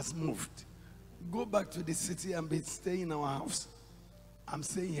has moved. Go back to the city and stay in our house. I'm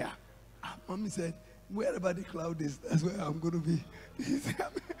staying here. Mommy said, wherever the cloud is, that's where I'm going to be. He said,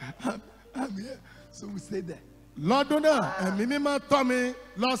 I'm here. So we stayed there. Lọ́dún náà ẹ̀mí mímọ́ tọ́ mi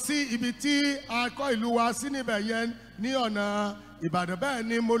lọ sí ibi tí a kọ́ ìlú wa sí níbẹ̀ yẹn ní ọ̀nà Ìbàdàn. Bẹ́ẹ̀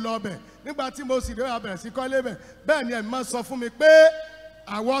ni mo lọ bẹ̀ nígbà tí mo sì dé abẹ̀rẹ̀ sí kọ́lé bẹ̀. Bẹ́ẹ̀ ni ẹ̀mí máa sọ fún mi pé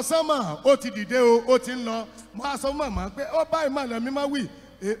àwọn sánmà ó ti dìde o, ó ti ń lọ. Mo á sọ fún màmá pé ó báyìí mà lẹ́mí máa wì.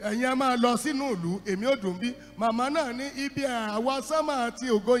 Ẹ̀yin ẹ máa lọ sínú ìlú, èmi ò dùn bí. Màmá náà ní ibi àwọn sánmà àti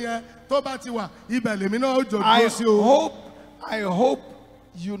ògo yẹn tó bá ti wà, ibẹ̀ lèmi náà ó jòdó sí o. I hope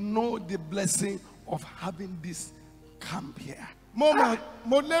you know the blessing of having this camp here. Mo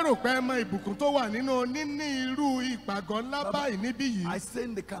lérò pé ẹ mọ ìbùkún tó wà nínú níní irú ìpàgọ́ ńlá báyìí níbí I yìí. stay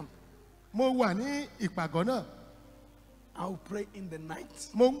in the camp. Mo wà ní ìpàgọ́ náà. I'll pray in the night.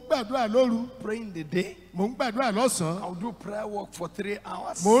 Mo ń gbàdúrà lóru. Pray in the day. Mo ń gbàdúrà lọ́sàn-án. I'll do prayer work for 3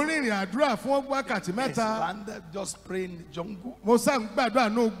 hours. Mo ń rìnrìn àdúrà fún wákàtí Yes, mẹ́ta. and just pray in the jungle. Mo sá ń gbàdúrà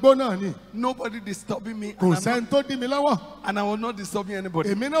ní ugbó náà ni. Nobody disturbing me. Kò sẹ́ni tó dí mi lọ́wọ́. And I will not disturb anybody.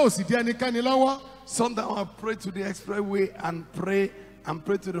 Èmi náà ò sì dí ẹnikẹ́ni lọ́wọ́. Sometimes I pray to the expressway and pray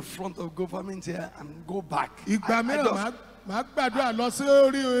to the front of Gofamint here and go back. Ìgbà mìíràn màá gbàdúrà lọ sí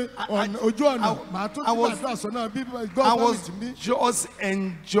orí ojú ọ̀nà. Màá tún gbàdúrà sọ́nà bí I was Gofamint mi. just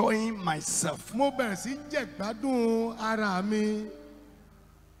enjoying myself. Mo bẹ̀rẹ̀ sí jẹ̀gbádùn ara mi.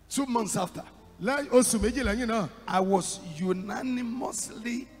 2 months after, Oṣù méjì lẹ́yìn náà. I was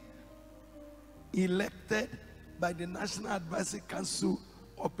unanimously elected by the National Advisory Council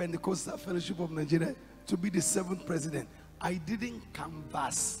of Pentecostal Fellowship of Nigeria to be the 7th president. I didn't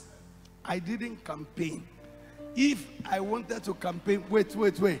canvass. I didn't campaign. If I wanted to campaign, wait.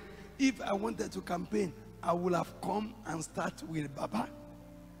 If I wanted to campaign, I would have come and start with Baba.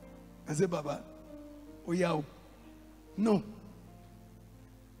 I say, Baba, oh yeah, no.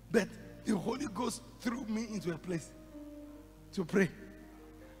 But the Holy Ghost threw me into a place to pray.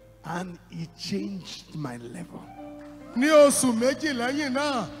 And it changed my level. Ní oṣù méjì lẹ́yìn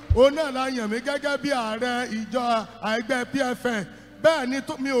náà, ó náà la yàn mí gẹ́gẹ́ bí ààrẹ ìjọ ẹgbẹ́ PFN. Bẹ́ẹ̀ ni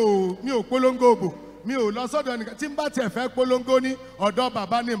mi ò polongo òbò. Mi ò lọ sọ́dọ̀ nìkan tí n bá tiẹ̀ fẹ́ polongo ní ọ̀dọ̀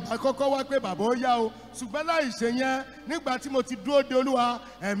bàbá ni màá kọ́kọ́ wá pé bàbá ó yá o. Ṣùgbọ́n láì ṣe yẹn, nígbà tí mo ti dúró de Olúwa,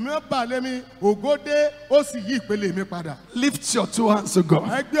 ẹ̀mí ó bà lé mi, ògo dé, ó sì yí ìpele mi padà. Lift your 2 hands to God.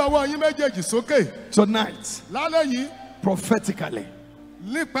 Ẹ gbé ọwọ́ yín méjèèjì sókè. Tonight, Lálẹ́ yìí, prophetically,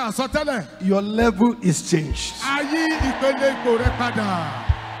 nípa àsọtẹ́lẹ̀, your level is changed. a yí ìpele ipò rẹ padà.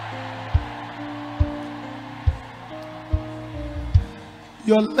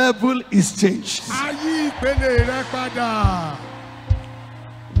 Your level is changed. A yí ìpele rẹ padà.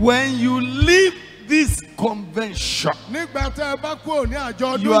 When you leave this convention, Nígbà tẹ́ ẹ bá kúrò ní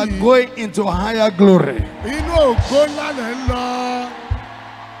àjọ you ọdún are yìí, going into higher glory, inú ògo ńlá lẹ̀ ń lọ.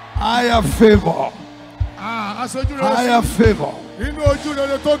 higher favor, Aṣojú rere higher sí. favor, Inú ojú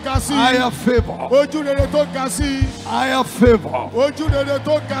rere tó ga sí. higher favor, Ojú rere tó ga sí. higher favor, Ojú rere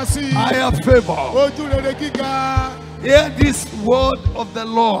tó ga sí. higher favor. Ojú rere gíga. Hear this word of the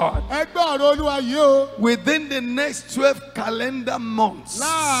Lord. Ẹ gbọ́ ọ̀rọ̀ Olúwa yìí o. Within the next 12 calendar months,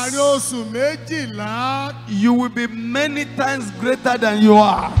 Láàárín oṣù méjìlá, you will be many times greater than you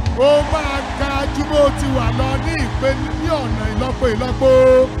are. ó máa ga ju bó ti wà lọ ní ìpele ní ọ̀nà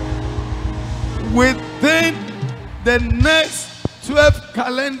ìlọ́po. Within the next 12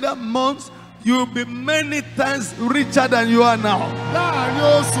 calendar months, you will be many times richer than you are now. Láàárín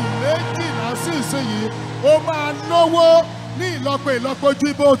oṣù méjìlá sí ìsinyìí, ó máa lówó ní ìlọ́po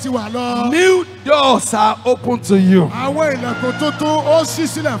ju bó ti wà lọ. New doors are open to you. Àwọn ilẹ̀kùn tuntun ó ṣí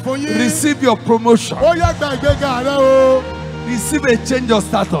sílẹ̀ fún yín. Receive your promotion. Ó yá gba ìgbéga rẹ o. Receive a change of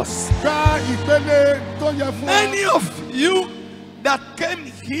status. Gba ìpele tó yẹ fún ọ. Many of you that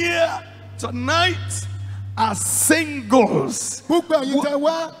came here tonight are singles. Púpọ̀ ẹ̀yin tẹ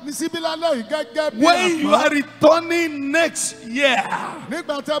wá ní síbí lálẹ́ yìí gẹ́gẹ́ bí When you are returning next year,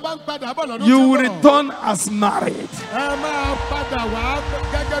 Nígbà tí ẹ bá ń padà bọ̀ lọ́dún you tí ń will bọ̀, return as married. ẹ máa padà wá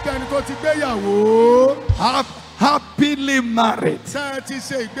gẹ́gẹ́ bí ẹni tó ti gbéyàwó. Happily married. Tẹ́ ẹ ti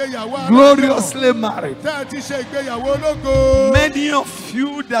ṣe ìgbéyàwó aláyọ̀. Gloriously married. Tẹ́ ẹ ti ṣe ìgbéyàwó ológo. Many of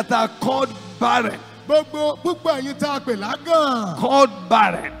you that are called barren. Gbogbo púpọ̀ ẹ̀yin tá a pè lágàn. Called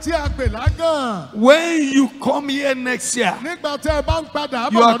barren. Tí a pè lágàn. When you come here next year, Nígbà tí ẹ bá ń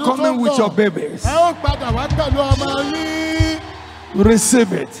padà you bọ̀ are lọ́dún tó coming ń with your bọ̀. babies. Ẹ ó padà wá pẹ̀lú ọmọ yín.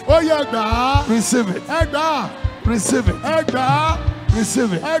 Receive it. Ó yẹ gbà á. Receive it. Ẹ gbà á. Receive it. Ẹ gbà á.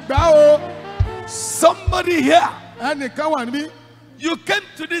 Receive it. Ẹ gbà á o. Somebody here, Ẹnìkan wà níbí. you came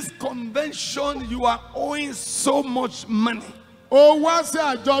to this convention, you are owing so much money. Ó wá sí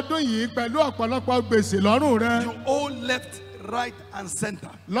àjọ̀dún yìí pẹ̀lú ọ̀pọ̀lọpọ̀ gbèsè lọ́rùn rẹ. You owe left, right, and center.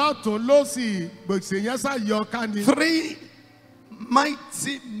 Lọ́tún lósì gbèsè yẹn ṣàyọ ká ni. 3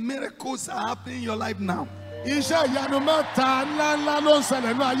 mighty miracles are happening in your life now. Iṣẹ́ ìyanu mẹ́ta ńláńlá ló ń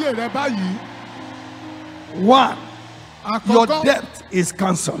ṣẹlẹ̀ ní ayé rẹ báyìí. 1, your Àkọ́kọ́, debt is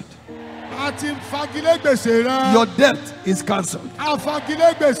cancelled. a ti fagilé gbèsè rẹ. Your debt is cancelled. A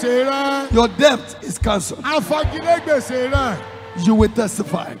fagilé gbèsè rẹ. Your debt is cancelled. A fagilé gbèsè rẹ. You will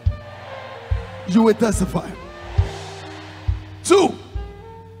testify. You will testify. 2,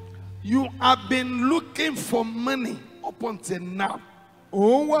 you have been looking for money up until now.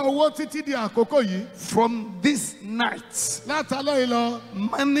 Òun wá owó títí di àkókò yìí. From this night, Látàlẹ́ yìí lọ,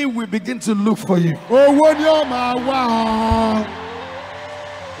 money will begin to look for you. owó ni ó máa wá ọ.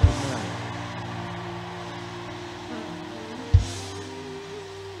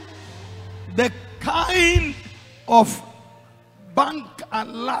 The kind of bank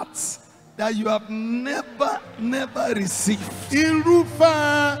alerts that you have never received.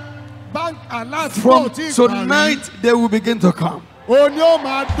 Irúfẹ́ bank alert From tó ti gbà rí. tonight, they will begin to come. O ní ó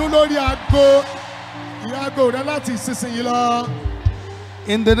máa dún lórí aago rẹ láti ìsinsìnyí lọ.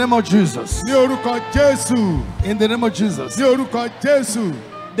 In the name of Jesus. Ní orúkọ Jésù. In the name of Jesus. Ní orúkọ Jésù.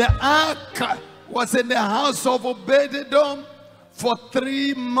 The ark was in the house of Obed-Edom for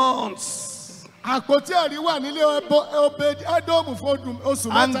 3 months. Àpótí ẹ̀rí wà nílé Obed-Edom fún oṣù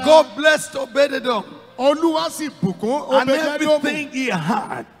mẹ́ta. And God blessed Obed-Edom. Olúwa sì bùkún And Obed-Edom. everything he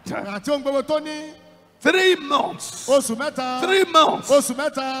had. Àti ohun gbogbo tó ní. 3 months. Oṣù mẹ́ta. 3 months. Oṣù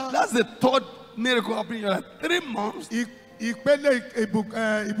mẹ́ta. That's the third miracle happening in your life. 3 months. Ìpele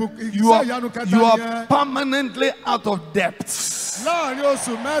You ìṣe ìyanu kẹta are yẹn. permanently out of debt. Láàárín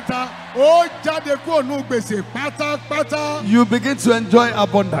oṣù mẹ́ta, ó jáde kúrò ní gbèsè pátápátá. You begin to enjoy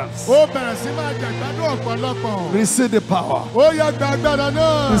abundance. Ó bẹ̀rẹ̀ sí máa jẹ ìgbádùn ọ̀pọ̀lọpọ̀. Receive the power. Ó yá gba agbára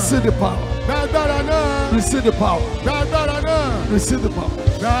náà. Receive the power. Gba agbára náà. Receive the power. Gba agbára náà. Receive the power.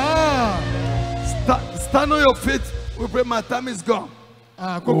 Gbà á. Stand on your feet. We pray. My time is gone.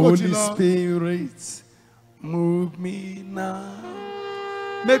 Àkókò ti Holy lọ. Spirit, move me now.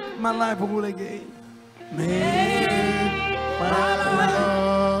 Make my life whole again. Make my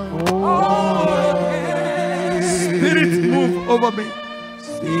life whole again. Spirit, move over me.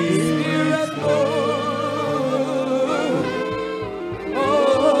 Spirit, move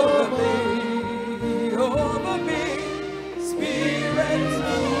over me. Over me. Spirit,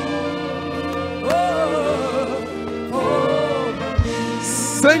 move over me.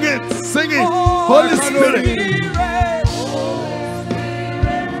 Sing it, sing it. Holy Spirit.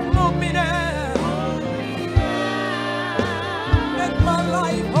 Move me now. Make my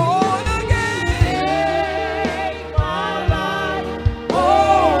life whole again.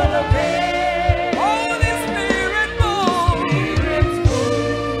 Whole again. Holy Spirit, move.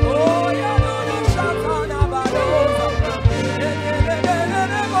 Oh, yeah, no, no, Shatana, Badoza.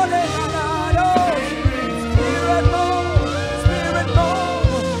 Spirit, move. Spirit,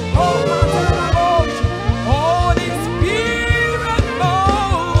 move. Oh, Holy Spirit,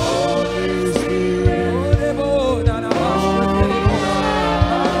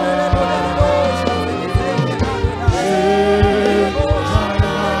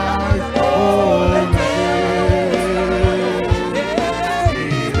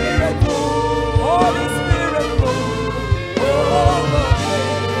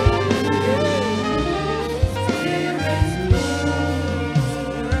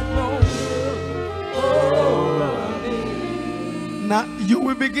 Now you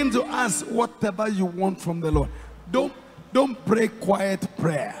will begin to ask whatever you want from the Lord. Don't pray quiet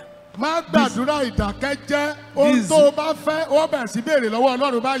prayer. Má gbàdúrà ìdákẹ́jẹ́. Ohun tó o bá fẹ́, ó bẹ̀rẹ̀ sí béèrè lọ́wọ́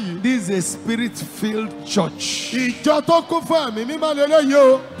Ọlọ́run báyìí. This is a spirit-filled church. Ìjọ tó kún fún ẹ̀mí mímọ́ lélẹ́yìí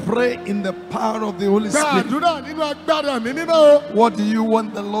o. Pray in the power of the Holy Spirit. Gbàdúrà nínú agbára ẹ̀mí mímọ́ o. What do you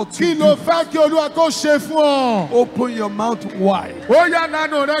want the Lord to Kí ló do? fẹ́ kí Olúwa kó ṣe fún ọ? Open your mouth wide Ó yá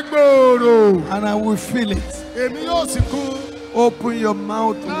lánàá rẹ gbòòrò. and I will feel it. Èmi yóò sì kún. Open your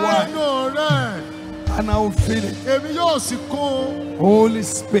mouth wide Lánàá rẹ. and I will feel it. Èmi yóò sì kún. Holy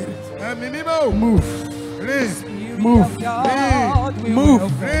Spirit, Ẹ̀mí mímọ́ o. move, Rìn. move,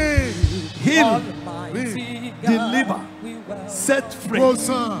 move, Rìn. heal, deliver, set free.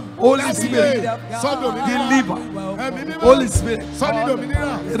 Wòsàn. Holy Spirit, Sọ́dọ̀ mi. deliver. Ẹ̀mí mímọ́. Holy Spirit, Sọ́dọ̀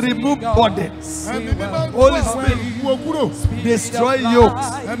òmìnira. remove burdens, Ẹ̀mí mímọ́. Holy Spirit, Wo kúrò. destroy yokes.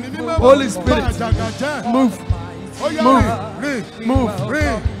 Ẹ̀mí mímọ́. Holy Spirit, Bá àjàgà jẹ́. move, Ó yá move, rìn. move,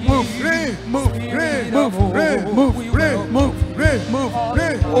 Rìn. move, Rìn. move, Rìn. move, Rìn. move, Rìn. move, Rìn. move.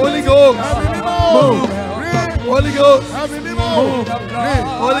 Rìn. Holy Ghost, Ẹ̀mí mímọ́. move. Rìn. Holy Ghost, Ẹ̀mí mímọ́. move. Rìn.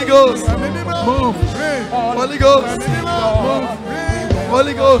 Holy Ghost, Ẹ̀mí mímọ́. move. Rìn. Holy Ghost, Ẹ̀mí mímọ́. move. Rìn.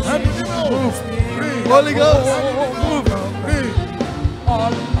 Holy Ghost, Ẹ̀mí mímọ́. move. Rìn. Holy Ghost, move. Rìn.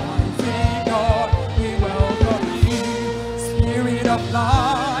 Almighty God, we welcome you. Spirit of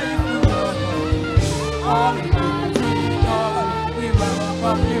life, we welcome you. Almighty God, we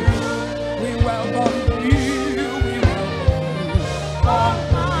welcome you. We welcome you. We welcome you.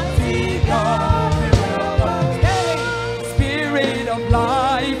 Almighty God, we welcome you. Hey, Spirit of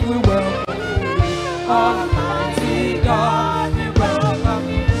life, we welcome you. Almighty God, we welcome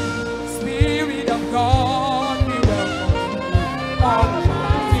you. Spirit of God, we welcome you.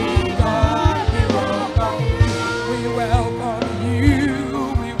 Almighty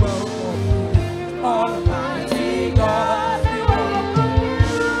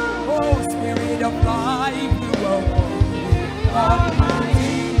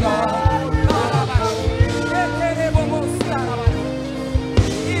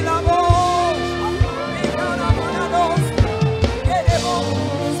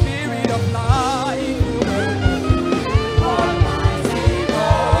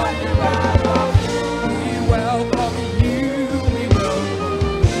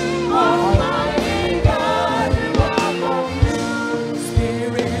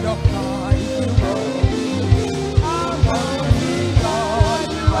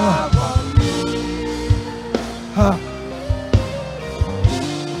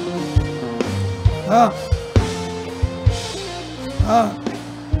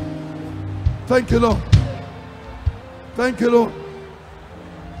Thank you, Lord. Thank you, Lord.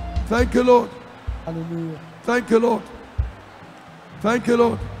 Thank you, Lord. Hallelujah. Thank you, Lord. Thank you,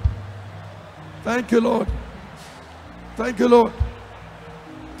 Lord. Thank you, Lord. Thank you, Lord.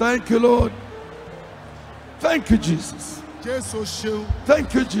 Thank you, Lord. Thank you, Jesus. Jésù ṣeun.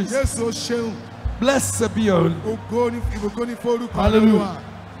 Thank you, Jesus. Jésù ṣeun. Blessed be your name. Ògo ni forúkọ Hallelujah.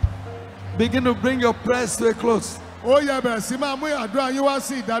 Olúwa. Begin to bring your prayers to a close. Ó yẹ bẹ̀rẹ̀ sí máa mú àdúrà yín wá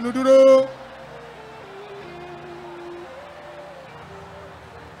sí ìdánudúró.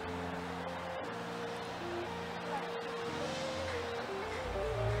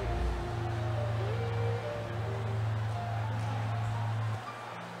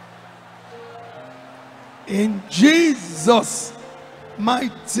 In Jesus'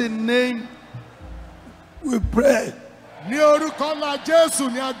 mighty name, we pray. Ní orúkọ ńlá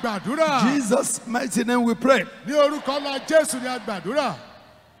Jésù ni a gbàdúrà. Jesus' mighty name, we pray. Ní orúkọ ńlá Jésù ni a gbàdúrà.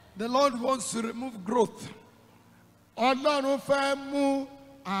 The Lord wants to remove growth. Ọlọ́run fẹ́ mú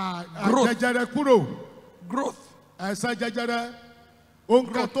Growth. àjẹjẹrẹ kúrò. Growth. Àìsàn jẹjẹrẹ.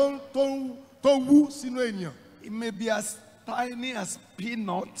 Ohun kan tó wú sínú ènìyàn. It may be as tiny as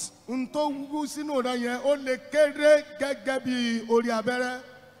peanut. Ohun tó wú sínú rẹ yẹn ó lè kéré gẹ́gẹ́ bí orí abẹ́rẹ́.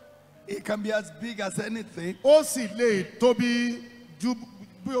 It can be as big as anything. Ó sì lè tóbi ju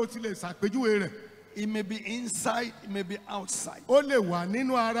bí o ti lè ṣàpèjúwe rẹ̀. It may be inside, it may be outside. Ó lè wà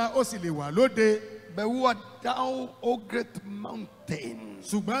nínú ara, ó sì lè wà lóde. But who art thou, O great mountain?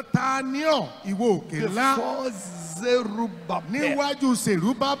 Ṣùgbọ́n ta ni ọ́ ìwọ òkè ńlá Before Zerubbabel, níwájú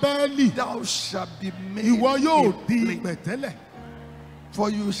Sèrúbábẹ́lì thou shalt be made ìwọ yóò a di plain. pẹ̀tẹ́lẹ̀. For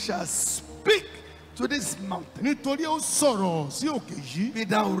you shall speak to this mountain, Nítorí ó sọ̀rọ̀ sí òkè yìí be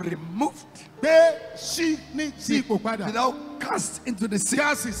thou removed, pé sí ipò padà. be thou cast into the sea,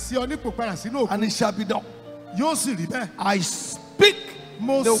 Kí a sì sí ọ nípò padà sínú òkun. and it shall be done. Yóò sì rí bẹ́ẹ̀. I speak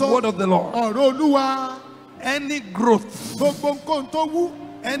Mo the sọ word of the Lord. ọ̀rọ̀ Olúwa. Any growth, Gbogbo nǹkan tó wú,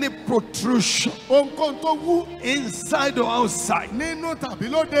 any protrusion ohunkóhun tó wú inside or outside nínú tàbí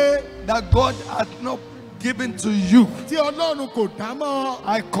lóde that God hath not given to you, tí Ọlọ́run kò dá mọ́.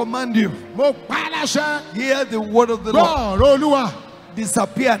 I command you, Mo pa á láṣẹ. hear the word of the Gbọ́ Lord. ọ̀rọ̀ Olúwa.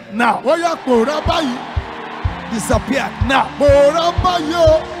 Disappear now. Ó yá pòórá báyìí. Disappear now. Pòórá báyìí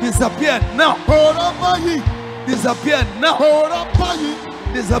o. Disappear now. Pòórá báyìí. Disappear now. Pòórá báyìí.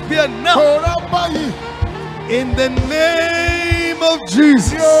 Disappear now. Pòórá báyìí. In the name of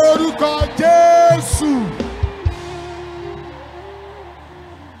Jesus. Ní orúkọ Jésù.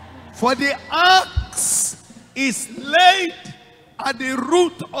 For the axe is laid at the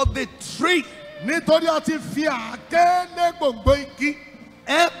root of the tree. Nítorí a ti fi àáké lé gbòǹgbò igi.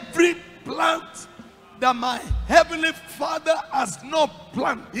 Every plant that my heavenly Father has not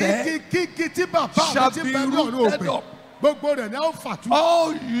planted, Igi kígi tí bàbá mi shall ti be bẹ ní ọ̀run rooted òpè. up. Gbogbo rẹ̀ ni a ó fàtú.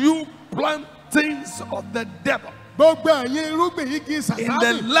 All you plantings of the devil Gbogbo ẹ̀yin irúgbìn igi in the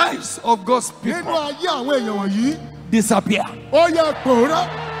Sàtánì lives of God's nínú people, ayé àwọn èèyàn wọ̀nyí. disappear. Ó yẹ pòórá.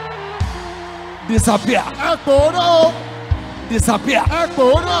 Disappear. Ẹ pòórá o. Disappear. Ẹ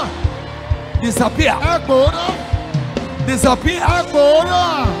pòórá. Disappear. Ẹ pòórá. Disappear. Ẹ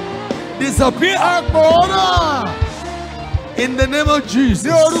pòórá. Disappear. Ẹ pòórá. In the name of Ní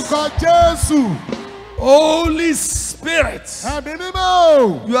Jesus. orúkọ Jésù. Holy Spirit, Ẹ̀mí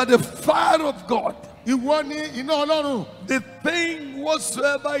mímọ́. you are the fire of God. Ìwọ ni iná Ọlọ́run. The thing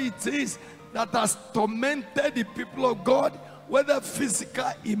whatsoever it is that has tormented the people of God, whether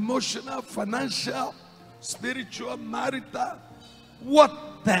physical, emotional, financial, spiritual, marital,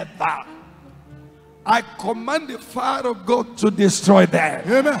 whatever, I command the fire of God to destroy them.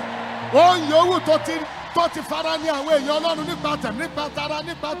 Amen. Ó yòówù tó ti fara ní àwọn èèyàn Ọlọ́run nípa tẹ̀ nípa tara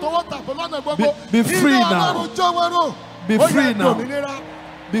nípa tọwọ́ tàbí lọ́nà gbogbo. Be free Iná now. Ọlọ́run jó wọn rò. Be Ó yẹ free now. gbòmìnira.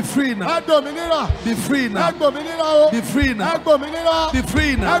 Be free now. Ẹ gbòmìnira. Be free Ẹ now. gbòmìnira o. Be free Ẹ now. gbòmìnira. Be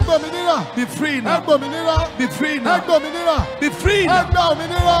free Ẹ now. gbòmìnira. Be free Ẹ now. gbòmìnira. Be free Ẹ now. gbòmìnira. Be free Ẹ now. gba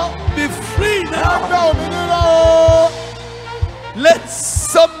òmìnira. Be free Ẹ now. gba òmìnira o. Let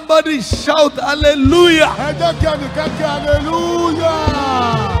somebody shout hallelujah. Ẹ jẹ́ kí ẹnìkan kí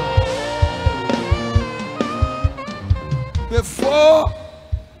hallelujah. Before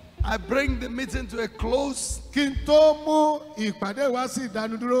I bring the meeting to a close, Kí n tó mú ìpàdé wá sí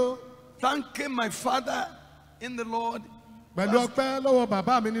ìdánudúró thanking my Father in the Lord pẹ̀lú ọpẹ́ lọ́wọ́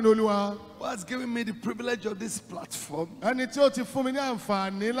bàbá mi nínú Olúwa. who has given me the privilege of this platform. Ẹni tí ó ti fún mi ní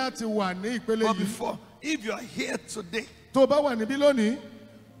àǹfààní láti wà ní ìpele But yìí. before, if you are here today, Tó o bá wà níbí lónìí,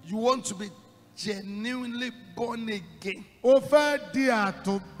 you want to be genuinely born again. o fẹ́ di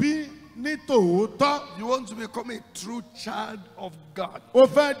àtúnbí ní tòótọ́. You want to become a true child of God. O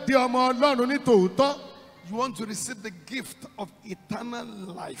fẹ́ di ọmọ Ọlọ́run ní tòótọ́. You want to receive the gift of eternal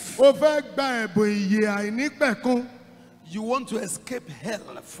life. O fẹ́ gba ẹ̀bùn ìyè àìnípẹ̀kun. You want to escape hell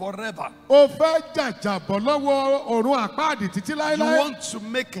forever. O fẹ́ jàjàbọ̀ lọ́wọ́ ọ̀run àpáàdì títí You láéláé. want to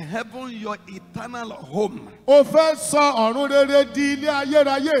make heaven your eternal home. O fẹ́ sọ ọ̀run rere di ilé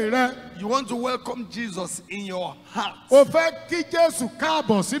ayérayé rẹ. You want to welcome Jesus in your heart. O fẹ́ kí Jésù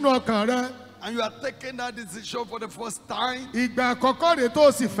káàbọ̀ sínú ọkàn rẹ. And you are taking that decision for the first time. Ìgbà àkọ́kọ́ rèé tó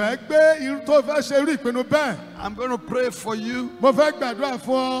o sì fẹ́ gbé tó fẹ́ ṣe irú ìpinnu bẹ́ẹ̀. I'm going to pray for you. Mo fẹ́ gbàdúrà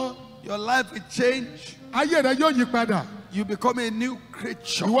fún ọ. Your life will change. Ayé rẹ yóò yí padà. You become a new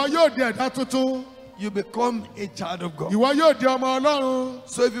creature. Ìwọ yóò di ẹ̀dá tuntun. You become a child of God. Ìwọ yóò di ọmọ Ọlọ́run.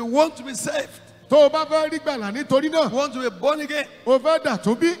 So if you want to be saved, Tó o bá fẹ́ rí gbàlà nítorí náà. you want to be born again, O fẹ́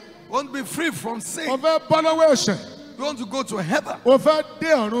dàtúnbí. you want to be free from O sin, fẹ́ bọ́ lọ́wọ́ ẹ̀ṣẹ̀. you want to go to heaven, O fẹ́ dé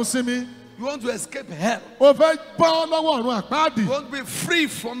ọ̀run sinmi. you want to escape hell, O fẹ́ bọ́ lọ́wọ́ ọ̀run àpáàdì. you want to be free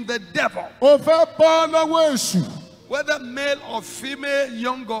from the devil, O fẹ́ bọ́ lọ́wọ́ èṣù. whether male or female,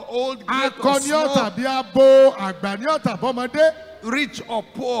 young or old, great or Akọni ọ̀ small, tàbí abo, àgbà ní ọ̀ tàbí ọmọdé. rich or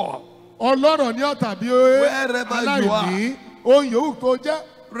poor, Ọlọ́rọ̀ ní ọ̀ tàbí Wherever you aláìní. Ohun yòówù tó jẹ́.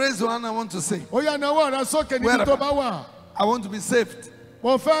 raise your hand. I want to say, Ó yá nawọ́ rẹ sókè níbi Wherever. tó bá wà. I want to be saved.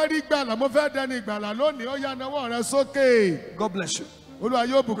 Mo fẹ́ rí gbàlà, mo fẹ́ dẹni ìgbàlà lónìí. Ó yá nawọ́ rẹ sókè. God bless you. Olúwa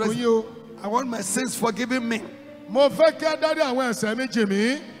yóò bùkún yín o. I want my sins forgiven me. Mo fẹ́ kí á dárí àwọn ẹ̀ṣẹ̀ mi jì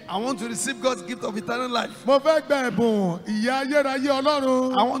mí. I want to receive God's gift of eternal life. Mo fẹ́ gba ẹ̀bùn ìyè ayérayé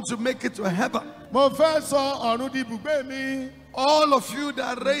Ọlọ́run. I want to make it to heaven. Mo fẹ́ sọ ọ̀run di ibùgbé mi. All of you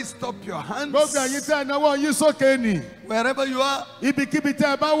that raised up your hands, Gbogbo ẹ̀yin tẹ́ ẹ náwó yín sókè nì. wherever you are, Ibikíbi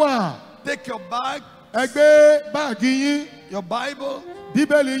tẹ́ ẹ bá wà. take your bag, Ẹ gbé báàgì yín, your Bible,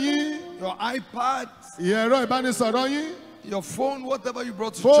 bíbélì yín, your iPad, ẹ̀rọ ìbánisọ̀rọ̀ yín, your phone, whatever you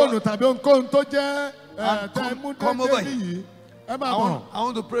brought to fóònù church. tàbí ohunkóhun tó jẹ́ And tẹ́ ẹ mú come over dédé here. yìí. Ẹ máa I bọ̀.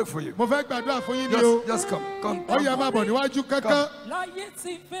 want to pray for you. Mo fẹ́ gbàdúrà fún yín ni o. Just come, come, Ó yá come, máa bọ̀ níwájú kankan. láyé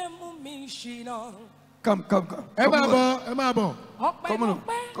tí fẹ́ mú mi ṣìnà. come. Ẹ máa Come bọ̀, ẹ máa bọ̀, Come on,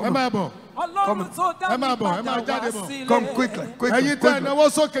 ọpẹ́lọpẹ́ ẹ máa bọ̀. ọlọ́run tó dá Ẹ mi máa bọ̀, ẹ máa padà jáde wá bọ̀. sílẹ̀. Come quickly, quickly, Ẹ̀yin tẹ́ ẹ quickly. náwó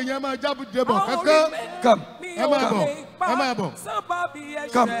sókè yẹn máa jáde bọ̀ kankan. Come, Ẹ máa bọ̀, ẹ máa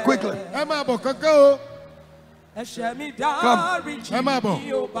bọ̀. come quickly. Ẹ máa bọ̀ kankan o. Ẹ̀ṣẹ̀ mi dáríjì Ẹ máa bọ̀.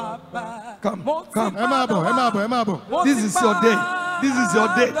 mi ò bàbá. Come, Mo ti come. Ẹ máa bọ̀, ẹ máa bọ̀, ẹ máa bọ̀. Mo This ti is your day. This is your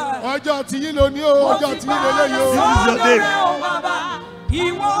day. padà. Ọjọ́ tiyín ló ní o, ọjọ́ tiyín ló léyìí o. This is your day.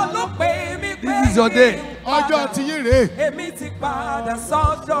 Ìwọ ló pè mí pé This is your day. kí n padà. Ọjọ́ tiyín rèé. Èmi ti padà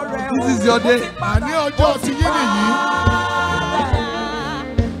sọ́dọ̀ rẹ̀ o. This is your day. Mo ti padà. Àní ọjọ́ tiyín nìyí.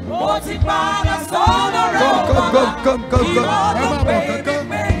 Mo ti padà sọ́dọ̀ rẹ̀ o. Come. Ìwọ Ẹ ló máa bọ̀ pè mí kankan.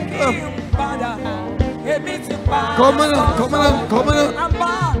 pé kí n padà. Èmi ti padà Come on, come on, sọ́dọ̀ come on. rẹ̀ o.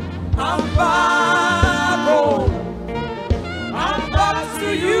 I'm back, oh. I'm back to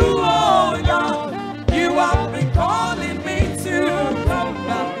you, oh God. You have been calling me to come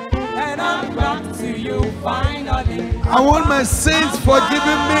back, and I'm back to you finally. I want my sins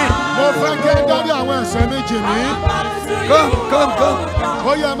forgiven me. Mo fẹ́ kí ẹ dárí àwọn ẹ̀ṣẹ̀ mi jì mí. I'm back to Come, you, come, come. oh God.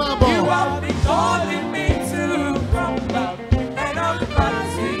 Ó yá máa bọ̀. You have been calling me to come back, and I'm back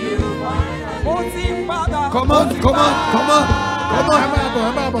to you finally. Mo ti padà. Come on. Ẹ máa bọ̀,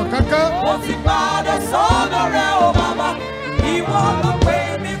 ẹ máa bọ̀ kankan. Mo ti padà sọ́dọ̀ rẹ̀ o bàbá. Ìwọ ló pè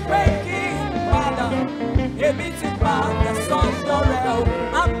mí pé kí n padà. Èmi ti padà sọ́dọ̀ rẹ̀ o.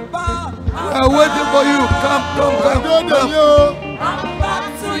 We are waiting for you. Come. Ọjọ́ nìyí o. I'm back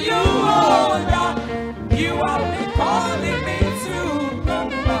to you, oh God. You have been calling me to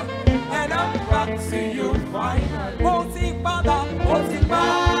come back, and I'm back to you finally. Mo ti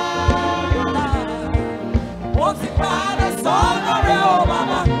padà sọ́dọ̀ rẹ̀ o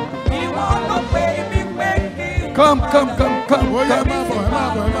bàbá. Ìwọ ló pè mí pé kí n Come. Ó yá máa bọ̀, ẹ máa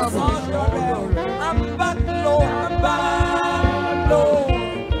bọ̀, ẹ máa bọ̀. I'm back, Lord. I'm back, Lord.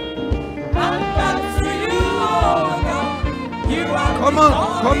 I'm back to you, oh God. You are Come on.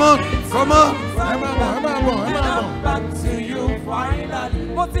 Ẹ máa bọ̀, ẹ máa bọ̀, ẹ máa bọ̀. I'm back to you finally.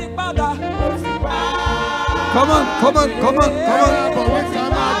 Mo ti padà. Come on. Ẹ máa bọ̀ wí ká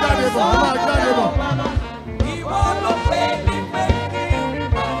máa jáde bọ̀, ẹ máa jáde bọ̀. Ìwọ ló pè mí pé kí n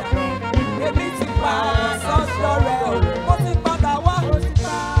padà. Èmi ti padà sọ́dọ̀ rẹ̀ o. Mo ti padà wá.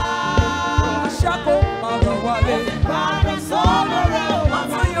 Aṣáko padà wálé. Padà sọ́dọ̀ rẹ̀ o.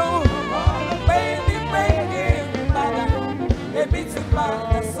 Màmá yóò pè mí pé kí n padà. Èmi ti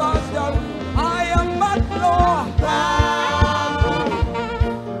padà sọ́dọ̀ rẹ̀. I am back, Lord.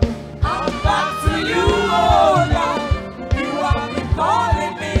 I'm back to you, oh God. You have been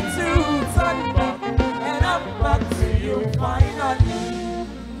calling me to turn back, and I'm back to you finally.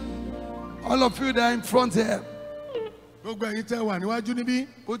 All of you that are in front here, Gbogbo ẹ̀yin tẹ́ wà níwájú níbí.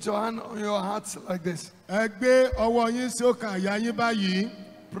 put your hand on your heart like this. Ẹ gbé ọwọ́ yín sí ọkàn àyà yín báyìí.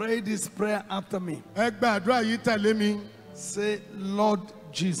 Pray this prayer after me. Ẹ gba àdúrà yìí tẹ̀lé mi. Say, Lord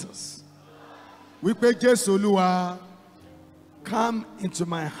Jesus, Wípé Jésù Olúwa come into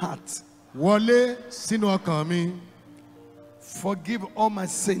my heart. wọlé sínú ọkàn mi. Forgive all my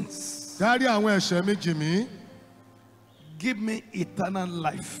sins. Dárí àwọn ẹ̀ṣẹ̀ mi jì mí. Give me eternal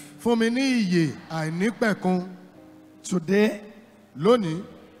life. Fún mi ní ìyè àìnípẹ̀kun. Today, Lónìí.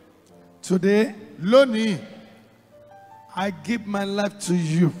 today, Lónìí. I give my life to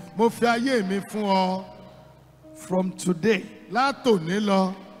you. Mo fi ayé mi fún ọ. From today, Látòní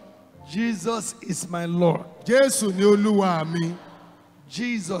lọ. Jesus is my Lord. Jésù ni Olúwa mi.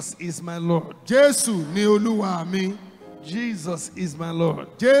 Jesus is my Lord. Jésù ni Olúwa mi. Jesus is my Lord.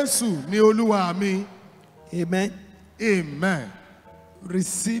 Jésù ni Olúwa mi. Amen. Amen.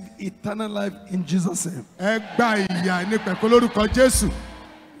 Receive eternal life in Jesus' name. Ẹ gba ìyà àìnípẹ̀kun lórúkọ Jésù.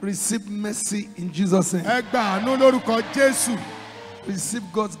 Receive mercy in Jesus' name. Ẹ gba àánú lórúkọ Jésù. Receive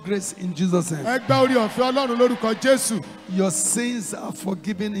God's grace in Jesus' name. Ẹ gba orí ọ̀fẹ́ Ọlọ́run lórúkọ Jésù. Your sins are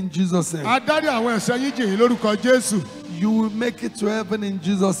forgiven in Jesus' name. Adárí àwọn ẹ̀ṣẹ̀ yín jì yín lórúkọ Jésù. You will make it to heaven in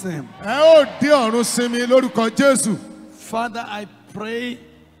Jesus' name. Ẹ ó dé ọ̀run sinmi lórúkọ Jésù. Father, I pray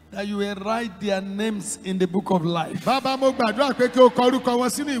that you will write their names in the book of life. Bàbá mo gbàdúrà pé kí o kọ orúkọ wọn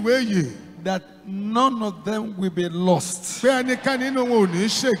sínú ìwé ìyè. That none of them will be lost. Pé ẹnikẹ́ni nínú wọn ò ní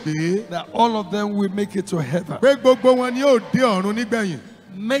ṣègbé. That all of them will make it to heaven. Pé gbogbo wọn ni yóò dé ọ̀run nígbẹ̀yìn.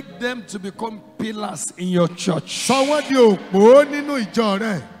 Make them to become pillars in your church. Sọ wọ́n di òpó nínú ìjọ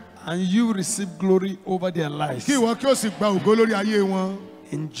rẹ̀. And you receive glory over their lives. Kí ìwọ kí o sì gba ògo lórí ayé wọn.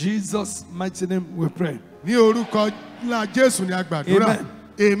 In Jesus' mighty name we pray. Ní orúkọ ńlá Jésù ni a gbàdúrà. Amen.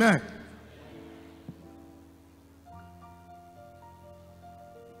 Amen.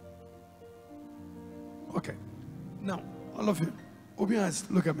 Okay. Now, all of you, open your eyes,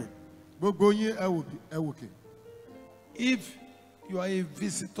 look at me. Gbogbo yín ẹ wòkè. If you are a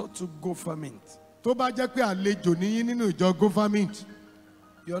visitor to Gofamint, Tó bá jẹ́ pé àlejò ní yín nínú ìjọ Gofamint.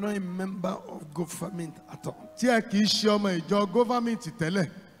 you are not a member of Gofamint at all, Tí ẹ kì í ṣe ọmọ ìjọ Gofamint tẹ́lẹ̀.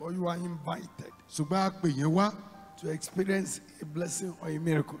 or you are invited Ṣùgbọ́n a pè yín wá. to experience a blessing or a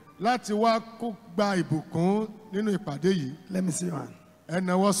miracle, Láti wá kó gba ìbùkún nínú ìpàdé yìí. let me see your hand. Ẹ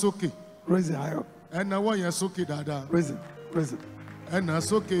nawọ́ sókè. Raise it high up. Ẹ nawọ́ yẹn sókè dáadáa. Raise it. Raise it. Ẹ nà á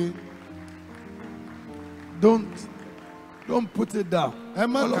sókè. Don't put it down. Ẹ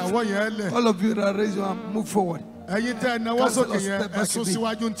má kàwọ́ yẹn lẹ̀. All of you that raise your hand, move forward. Ẹ̀yin tẹ́ ẹ nawọ́ sókè yẹn ẹ sún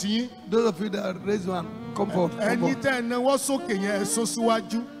síwájú ń tiyín. Those of you that raise your hand, come forward. Come Ẹ̀yin forward. tẹ́ ẹ nawọ́ sókè yẹn ẹ sún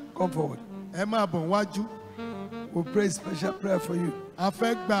síwájú. Come forward. Ẹ máa bọ̀ wájú. We'll pray a special prayer for you. A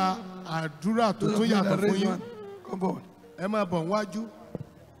fẹ́ gba àdúrà tó Those tún of you yàtọ̀ that fún raise your yín. hand, come forward. Ẹ máa bọ̀ wájú.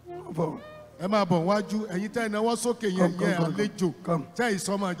 Come forward. Ẹ máa bọ̀ wájú. Ẹ̀yin tẹ́ ẹ nawọ́ sókè yẹn Come, yẹn come, come, àlejò. come. Tẹ́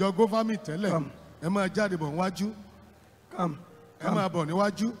ìsọmọ ìjọ Gofamint tẹ́lẹ̀. Come. Ẹ máa jáde bọ̀ wájú. Come. Ẹ máa bọ̀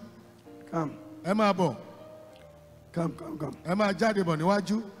níwájú. Come. Ẹ máa bọ̀. Come, come, come. Ẹ máa jáde bọ̀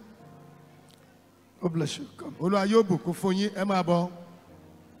níwájú. God bless you. Come. Olúwa yóò bùkún fún yín. Ẹ máa bọ̀.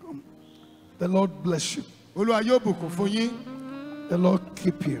 The Lord bless you. Olúwa yóò bùkún fún yín. The Lord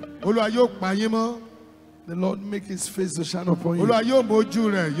keep you. Olúwa yóò pa yín mọ́. The Lord make his face to shine upon you Olúwa yóò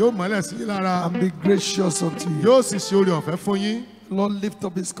mójú rẹ̀ yóò mọ́lẹ̀ sí yín lára. and be gracious unto you. Yóò sì ṣe oore ọ̀fẹ́ fún yín. The Lord lift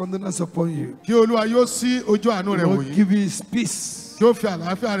up his countenance upon you. Kí Olúwa yóò ṣí ojú àánú The rẹ̀ wò Lord yín. give you his peace Kí ó fi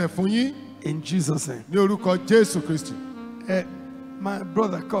àlàáfíà rẹ̀ fún yín. in Jesus' name. Ní orúkọ Jésù Kristi. My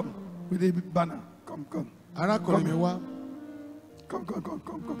brother, come with a banner. Come, come. Arákùnrin mi wá. Come, come, come,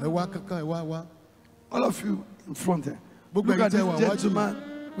 come, come. Ẹ wá kankan ẹ wá wá. All of you in front there. Gbogbo Look ẹ̀yin at tẹ́ wà this wájú. gentleman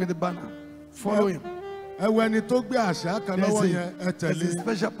with the banner. Follow him. Ẹ wo ẹni tó gbé àṣà kan lọ́wọ́ yẹn ẹ There's tẹ̀lé. a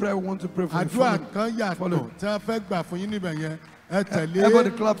special prayer we want to pray for you. Àdúrà Follow kan him. yàtọ̀ Follow him. tí a fẹ́ gbà fún yín níbẹ̀ yẹn. Ẹ tẹ̀lé. Everybody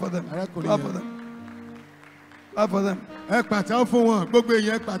clap for them. Arákùnrin Clap yẹn. for them. Clap for them. Ẹ pàtẹ́wọ́ fún wọn. Gbogbo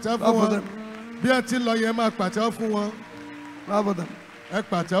èèyàn ẹ pàtẹ́wọ́ Clap fún for wọn. them. Bí ẹ ti lọ yẹn máa pàtẹ́wọ́ fún wọn. Clap for them. Ẹ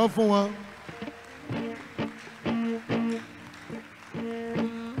pàtẹ́wọ́ fún wọn.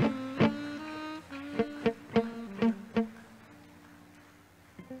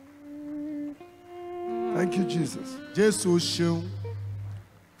 Thank you, Jesus. Jésù o ṣeun.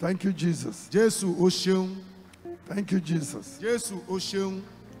 Thank you, Jesus. Jésù o ṣeun. Thank you, Jesus. Jésù o ṣeun.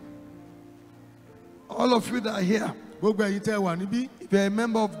 All of you that are here, Gbogbo ẹ̀yin tẹ́ wà níbí. if you're a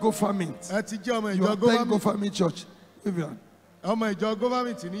member of Gofamint, Ẹ ti jẹ́ ọmọ you ìjọ are thank Gofamint. Gofamint Church. Wave your hand. Ọmọ ìjọ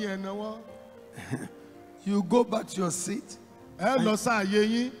Gofamint ní ẹ náwó. You go back to your seat Ẹ lọ sáàyè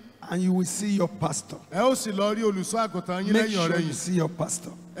yín. and you will see your pastor. Ẹ ó sì lọ rí olùṣọ́ àgùntàn yín Make lẹ́yìn sure ọ̀rẹ́ you yìí. see your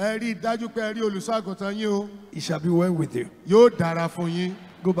pastor. Ẹ rí i dájú pé ẹ rí olùṣọ́ àgùntàn yín o. It shall be well with you. Yóò dára fún yín.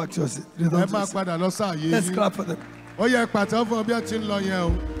 Go back to your seat. ẹ máa padà lọ sáàyè Let's yín. clap for them. Ó yẹ pàtẹ́wọ́ fún ọ bí ẹ ti ń lọ yẹn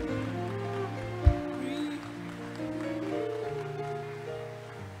o.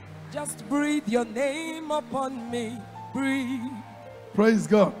 Just breathe your name upon me. Breathe. Praise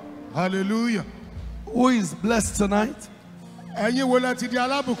God. Hallelujah. Who is blessed tonight? Ẹ̀yin wo lẹ ti di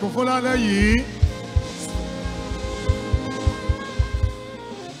alábùkún fún lálẹ́ yìí?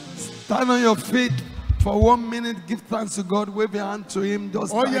 Stand on your feet for 1 minute. Give thanks to God. Wave your hand to Him.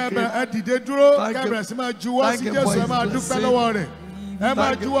 Just Ó thank yẹ Him. ẹ dìde dúró Thank him. kẹ́bẹ̀rẹ̀ sí máa juwọ́ sí Thank him Jésù for ẹ his máa dúpẹ́ blessing. lọ́wọ́ rẹ̀. Ẹ máa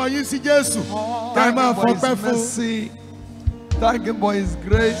Thank him. juwọ́ yín sí Jésù. Ẹ Thank máa Him for fọpẹ́ His fún. mercy. Thank Him for His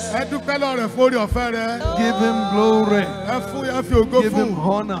grace. Ẹ dúpẹ́ lọ́wọ́ rẹ̀ fún orí ọ̀fẹ́ rẹ̀. Give Him glory. Ẹ fi ògo Give fún. Him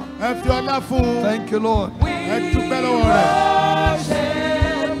honor. Ẹ fi ọlá fún. Thank you, Lord. Ẹ dúpẹ́ lọ́wọ́ rẹ̀.